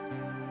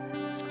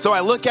 So I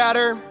look at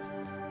her,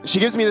 She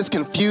gives me this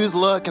confused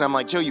look, and I'm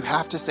like, Joe, you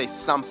have to say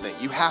something.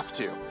 You have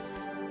to.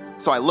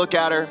 So I look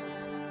at her,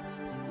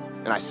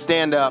 and I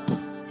stand up,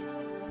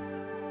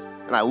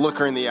 and I look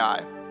her in the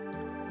eye,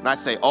 and I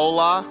say,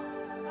 Hola,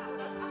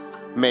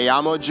 me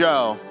llamo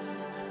Joe,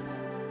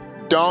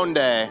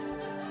 donde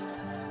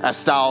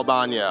está el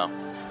baño?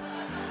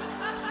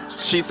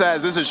 She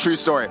says, this is a true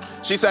story.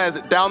 She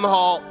says, down the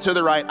hall to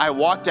the right. I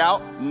walked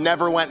out,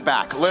 never went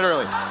back.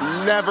 Literally,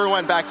 never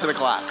went back to the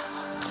class.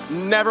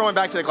 Never went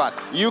back to the class.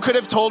 You could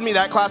have told me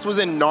that class was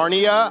in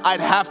Narnia.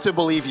 I'd have to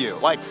believe you.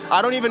 Like,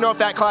 I don't even know if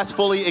that class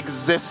fully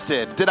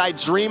existed. Did I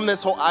dream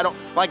this whole,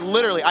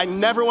 literally, I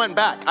never went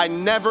back. I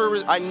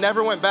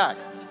never went back.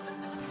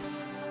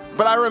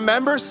 But I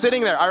remember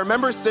sitting there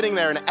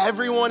and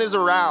everyone is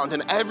around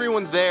and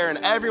everyone's there and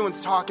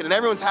everyone's talking and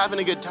everyone's having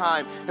a good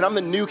time. And I'm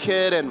the new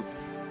kid, and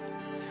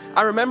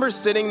I remember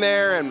sitting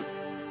there and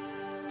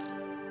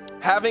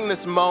having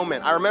this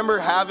moment. I remember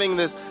having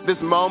this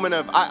moment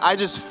of, I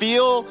just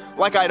feel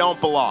like I don't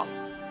belong.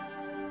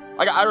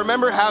 Like, I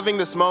remember having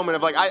this moment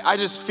of, like, I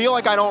just feel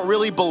like I don't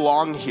really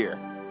belong here.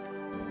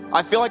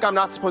 I feel like I'm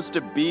not supposed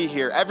to be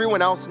here.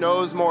 Everyone else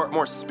knows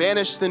more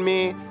Spanish than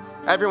me.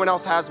 Everyone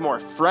else has more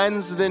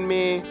friends than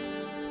me.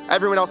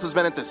 Everyone else has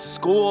been at this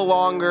school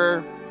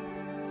longer.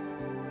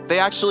 They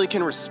actually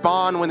can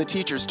respond when the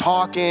teacher's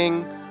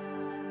talking.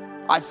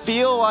 I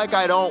feel like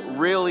I don't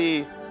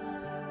really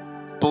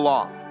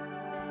belong.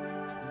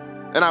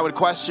 And I would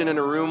question in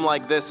a room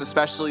like this,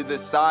 especially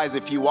this size,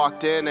 if you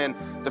walked in and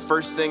the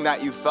first thing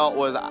that you felt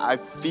was, I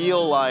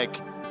feel like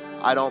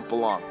I don't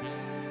belong.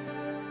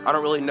 I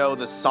don't really know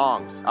the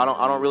songs. I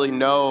don't really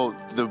know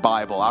the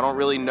Bible. I don't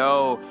really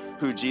know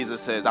who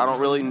Jesus is. I don't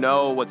really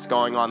know what's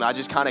going on. I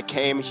just kind of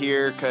came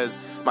here because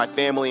my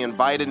family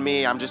invited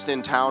me. I'm just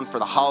in town for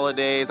the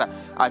holidays.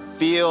 I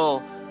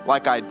feel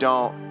like I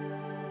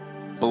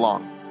don't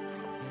belong.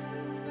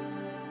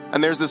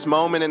 And there's this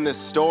moment in this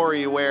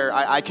story where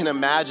I can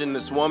imagine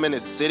this woman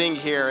is sitting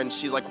here and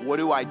she's like, what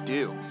do I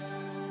do?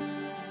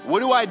 What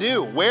do I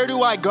do? Where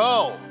do I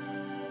go?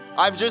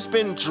 I've just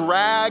been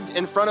dragged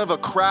in front of a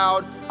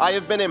crowd. I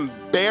have been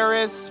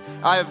embarrassed.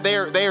 They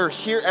are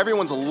here.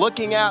 Everyone's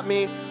looking at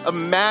me.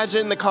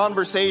 Imagine the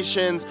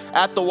conversations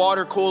at the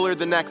water cooler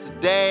the next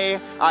day.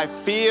 I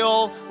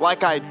feel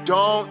like I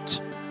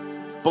don't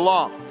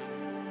belong.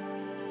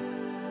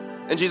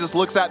 And Jesus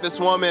looks at this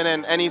woman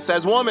and he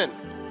says, woman,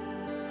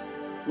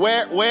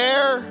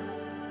 where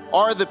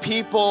are the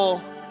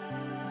people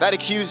that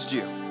accused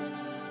you?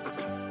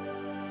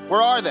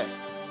 Where are they?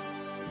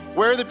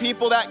 Where are the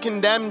people that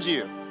condemned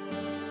you?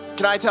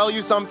 Can I tell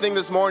you something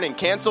this morning?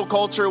 Cancel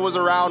culture was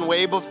around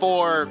way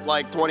before,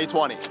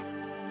 2020.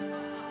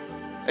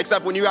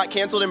 Except when you got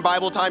canceled in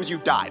Bible times, you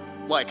died.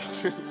 You're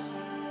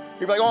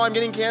like, oh, I'm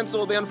getting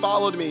canceled. They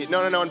unfollowed me.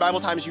 No. In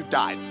Bible times, you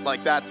died.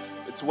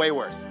 It's way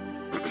worse.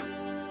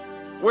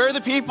 Where are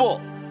the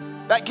people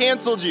that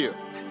canceled you?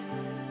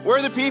 Where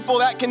are the people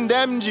that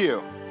condemned you?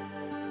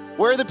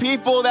 Where are the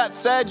people that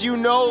said you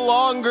no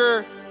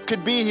longer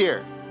could be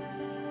here?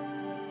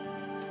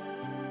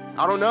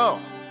 I don't know.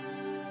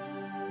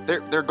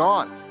 They're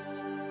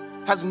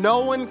gone. Has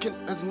no one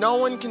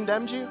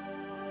condemned you?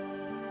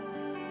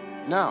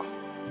 No.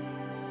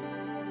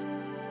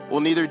 Well,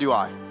 neither do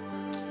I.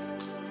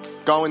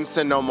 Go and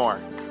sin no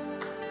more.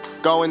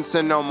 Go and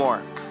sin no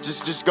more.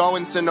 Just go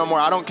and sin no more.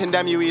 I don't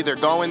condemn you either.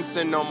 Go and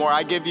sin no more.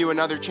 I give you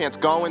another chance.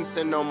 Go and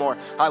sin no more.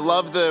 I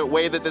love the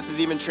way that this is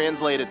even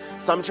translated.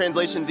 Some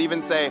translations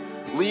even say,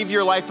 leave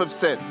your life of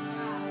sin.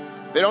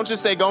 They don't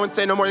just say go and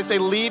sin no more. They say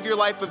leave your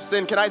life of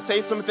sin. Can I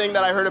say something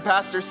that I heard a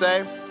pastor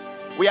say?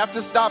 We have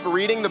to stop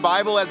reading the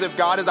Bible as if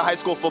God is a high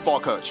school football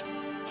coach.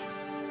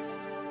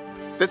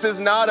 This is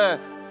not a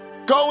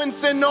go and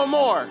sin no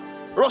more,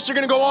 or else you're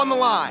going to go on the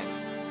line.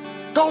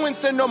 Go and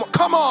sin no more.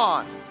 Come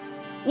on.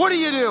 What are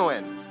you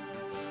doing?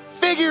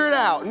 Figure it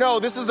out. No,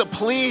 this is a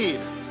plead.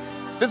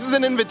 This is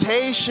an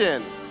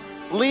invitation.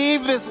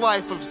 Leave this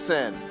life of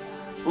sin.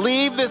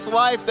 Leave this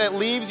life that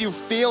leaves you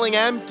feeling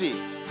empty.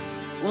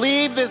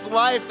 Leave this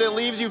life that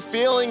leaves you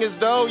feeling as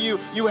though you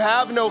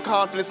have no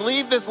confidence.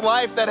 Leave this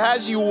life that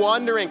has you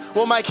wondering,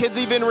 will my kids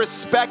even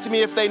respect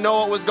me if they know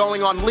what was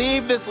going on?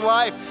 Leave this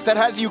life that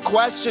has you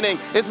questioning,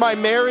 is my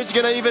marriage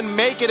going to even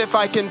make it if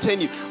I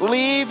continue?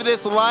 Leave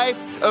this life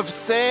of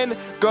sin.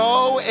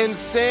 Go and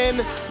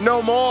sin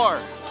no more.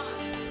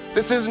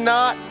 This is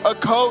not a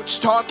coach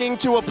talking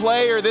to a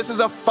player. This is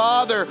a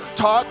father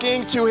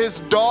talking to his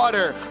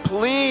daughter.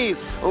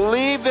 Please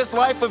leave this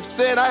life of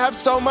sin. I have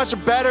so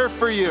much better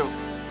for you.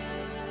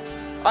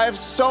 I have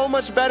so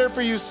much better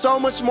for you, so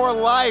much more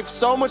life,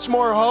 so much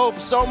more hope,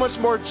 so much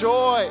more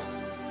joy.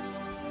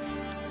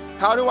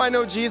 How do I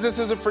know Jesus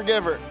is a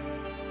forgiver?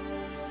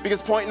 Because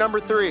point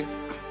number 3,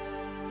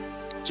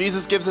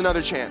 Jesus gives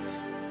another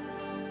chance.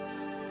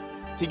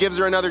 He gives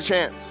her another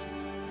chance.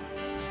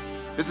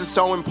 This is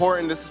so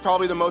important. This is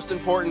probably the most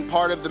important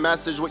part of the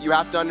message, what you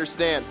have to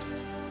understand.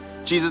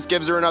 Jesus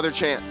gives her another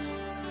chance.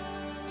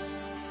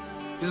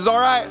 He says, all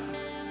right,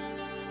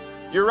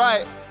 you're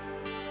right.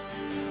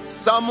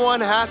 Someone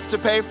has to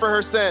pay for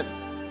her sin.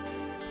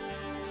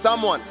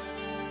 Someone.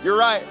 You're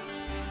right.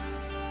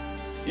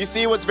 You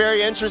see, what's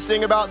very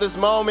interesting about this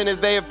moment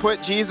is they have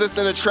put Jesus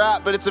in a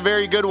trap, but it's a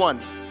very good one.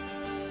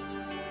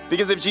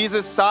 Because if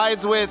Jesus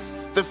sides with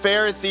the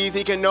Pharisees,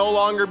 he can no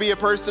longer be a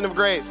person of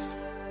grace.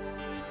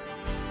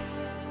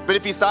 But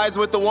if he sides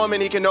with the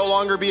woman, he can no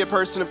longer be a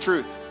person of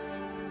truth.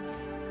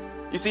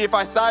 You see, if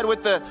I side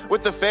with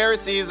the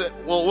Pharisees,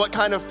 well, what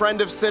kind of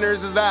friend of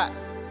sinners is that?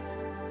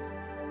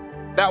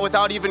 That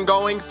without even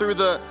going through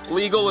the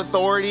legal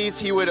authorities,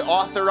 he would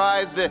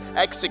authorize the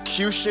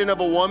execution of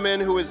a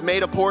woman who has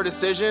made a poor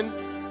decision?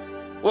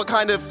 What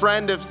kind of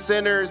friend of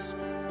sinners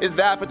is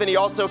that? But then he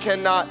also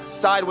cannot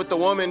side with the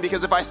woman,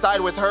 because if I side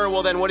with her,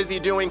 well, then what is he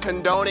doing?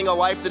 Condoning a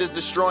life that is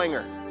destroying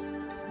her.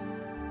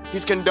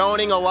 He's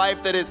condoning a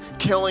life that is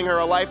killing her,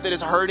 a life that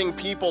is hurting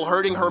people,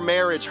 hurting her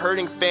marriage,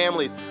 hurting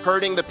families,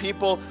 hurting the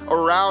people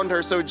around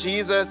her. So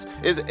Jesus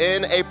is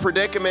in a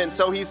predicament.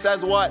 So he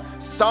says what?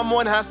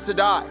 Someone has to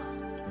die.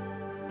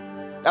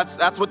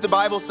 That's what the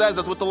Bible says.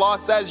 That's what the law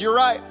says. You're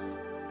right.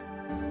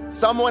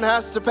 Someone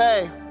has to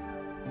pay.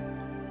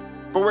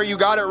 But where you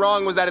got it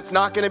wrong was that it's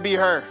not going to be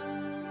her,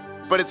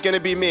 but it's going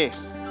to be me.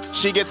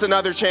 She gets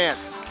another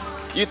chance.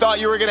 You thought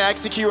you were going to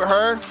execute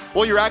her?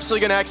 Well, you're actually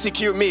going to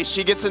execute me.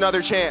 She gets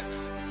another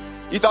chance.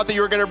 You thought that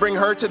you were going to bring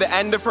her to the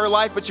end of her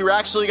life, but you were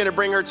actually going to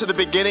bring her to the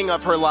beginning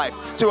of her life,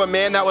 to a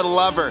man that would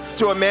love her,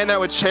 to a man that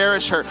would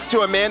cherish her,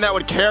 to a man that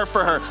would care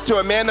for her, to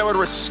a man that would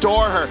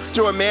restore her,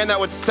 to a man that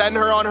would send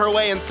her on her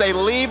way and say,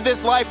 leave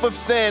this life of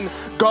sin,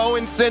 go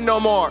and sin no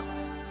more.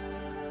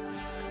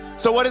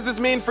 So what does this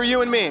mean for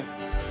you and me?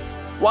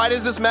 Why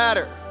does this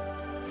matter?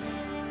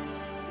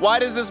 Why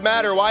does this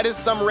matter? Why does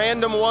some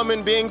random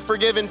woman being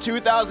forgiven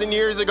 2,000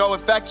 years ago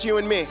affect you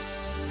and me?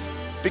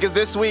 Because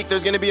this week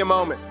there's going to be a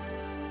moment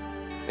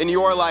in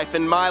your life,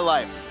 in my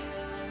life,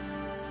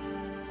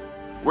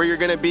 where you're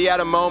going to be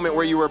at a moment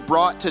where you were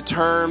brought to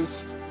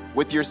terms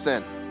with your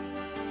sin.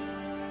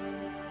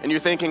 And you're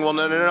thinking, well,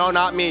 no,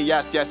 not me.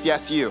 Yes,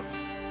 you.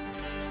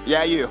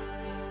 Yeah, you.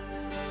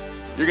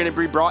 You're going to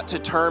be brought to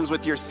terms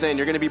with your sin.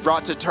 You're going to be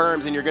brought to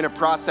terms and you're going to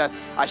process,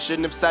 I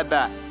shouldn't have said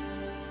that.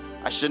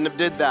 I shouldn't have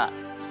did that.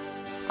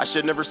 I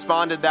shouldn't have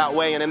responded that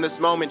way. And in this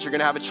moment, you're going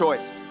to have a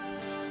choice.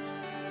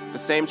 The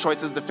same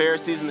choice as the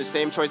Pharisees and the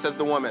same choice as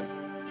the woman.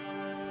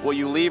 Will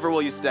you leave or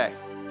will you stay?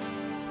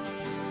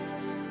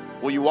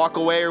 Will you walk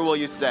away or will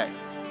you stay?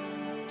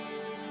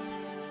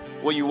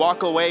 Will you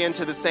walk away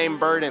into the same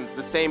burdens,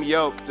 the same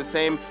yoke, the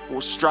same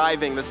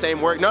striving, the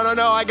same work? No,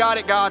 I got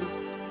it, God.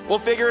 We'll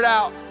figure it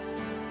out.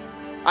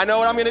 I know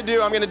what I'm going to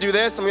do. I'm going to do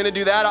this. I'm going to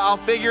do that. I'll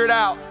figure it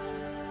out.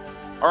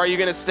 Or are you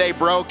going to stay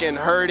broken,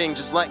 hurting,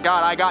 just let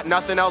God, I got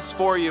nothing else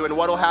for you. And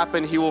what will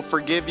happen? He will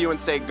forgive you and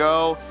say,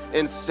 go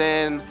and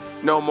sin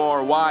no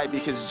more. Why?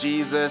 Because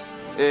Jesus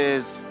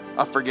is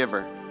a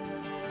forgiver.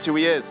 It's who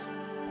he is.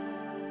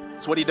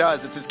 It's what he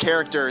does. It's his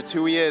character. It's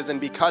who he is. And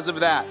because of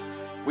that,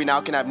 we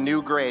now can have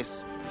new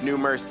grace, new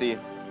mercy,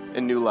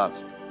 and new love.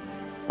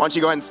 Why don't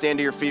you go ahead and stand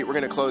to your feet? We're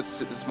going to close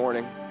this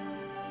morning.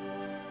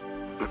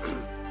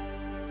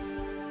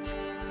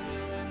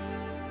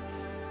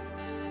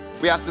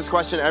 We ask this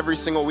question every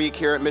single week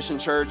here at Mission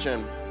Church,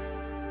 and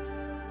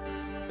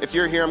if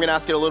you're here, I'm going to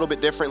ask it a little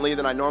bit differently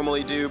than I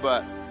normally do,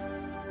 but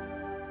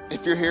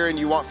if you're here and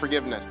you want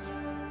forgiveness,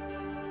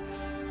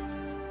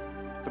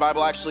 the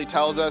Bible actually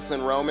tells us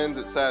in Romans,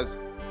 it says,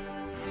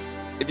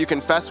 if you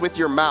confess with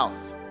your mouth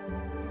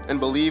and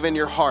believe in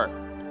your heart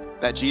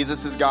that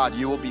Jesus is God,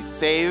 you will be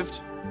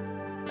saved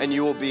and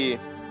you will be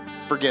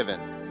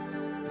forgiven.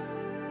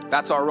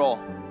 That's our role.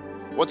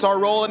 What's our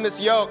role in this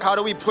yoke? How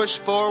do we push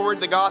forward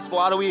the gospel?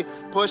 How do we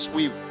push?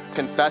 We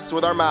confess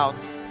with our mouth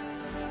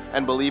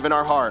and believe in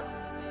our heart.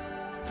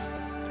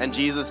 And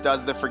Jesus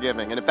does the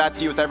forgiving. And if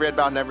that's you, with every head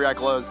bowed and every eye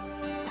closed,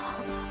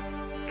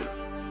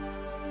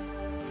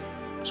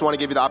 just want to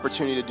give you the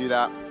opportunity to do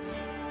that.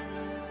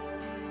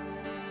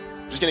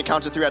 I'm just going to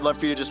count to 3. I'd love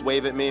for you to just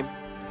wave at me.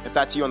 If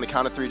that's you, on the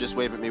count of 3, just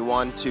wave at me.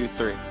 1, 2,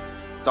 3.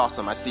 It's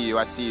awesome. I see you.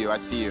 I see you. I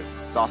see you.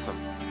 It's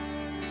awesome.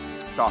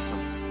 It's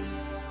awesome.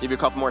 Give you a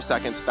couple more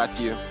seconds if that's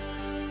you.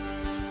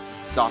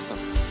 It's awesome.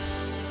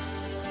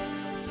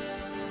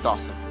 It's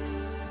awesome.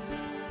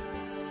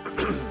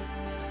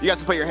 You guys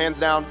can put your hands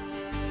down.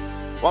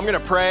 Well, I'm going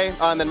to pray,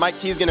 and then Mike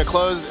T is going to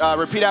close.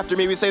 Repeat after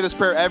me. We say this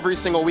prayer every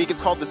single week.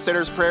 It's called the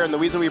Sinner's Prayer, and the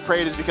reason we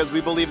pray it is because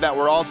we believe that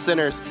we're all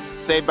sinners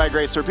saved by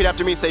grace. So repeat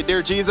after me. Say,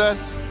 Dear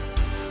Jesus.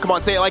 Come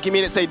on, say it like you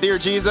mean it. Say, Dear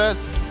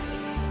Jesus,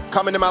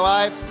 come into my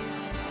life.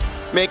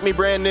 Make me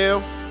brand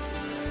new.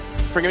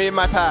 Forgive me of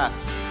my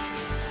past.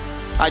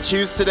 I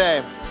choose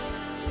today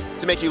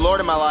to make you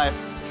Lord of my life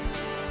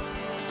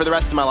for the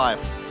rest of my life.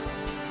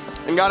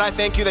 And God, I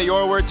thank you that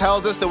your word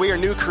tells us that we are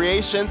new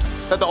creations,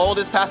 that the old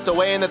has passed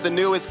away and that the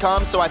new has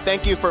come. So I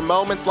thank you for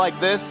moments like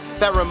this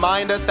that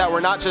remind us that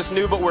we're not just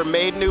new, but we're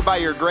made new by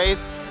your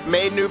grace,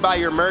 made new by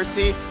your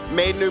mercy,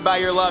 made new by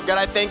your love. God,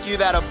 I thank you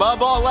that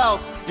above all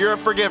else, you're a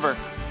forgiver.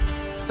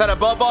 That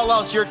above all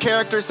else, your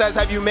character says,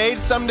 have you made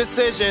some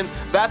decisions?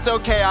 That's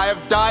okay. I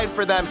have died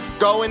for them.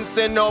 Go and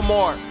sin no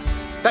more.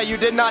 That you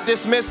did not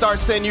dismiss our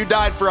sin, you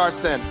died for our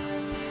sin.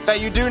 that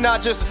you do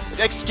not just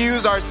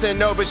excuse our sin,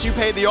 no, but you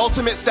paid the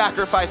ultimate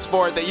sacrifice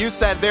for it, that you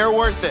said they're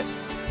worth it.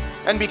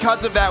 And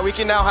because of that, we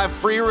can now have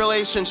free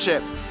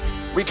relationship.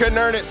 We couldn't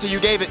earn it, so you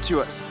gave it to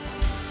us.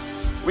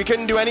 We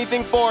couldn't do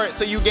anything for it,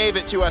 so you gave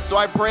it to us. So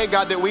I pray,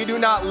 God, that we do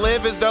not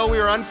live as though we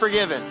are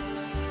unforgiven,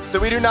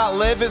 that we do not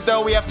live as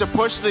though we have to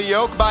push the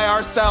yoke by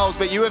ourselves,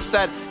 but you have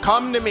said,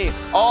 come to me,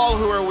 all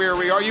who are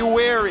weary. Are you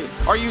weary?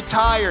 Are you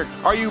tired?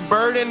 Are you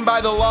burdened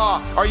by the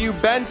law? Are you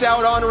bent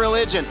out on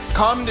religion?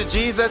 Come to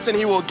Jesus and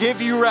he will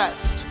give you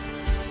rest.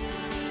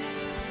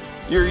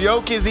 Your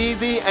yoke is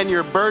easy and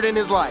your burden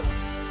is light.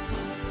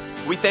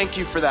 We thank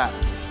you for that.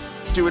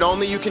 Do what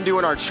only you can do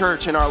in our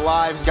church, in our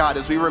lives, God,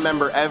 as we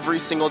remember every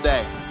single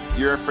day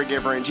you're a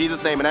forgiver. In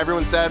Jesus' name. And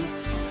everyone said,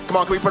 come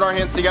on, can we put our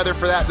hands together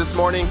for that this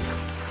morning?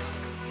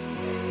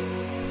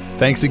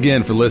 Thanks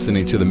again for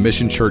listening to the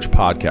Mission Church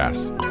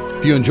podcast.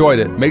 If you enjoyed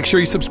it, make sure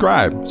you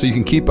subscribe so you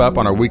can keep up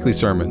on our weekly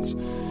sermons.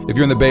 If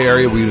you're in the Bay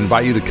Area, we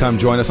invite you to come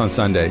join us on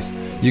Sundays.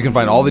 You can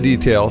find all the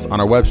details on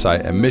our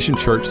website at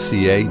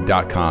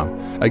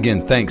missionchurchca.com.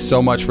 Again, thanks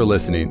so much for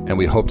listening, and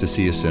we hope to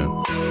see you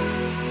soon.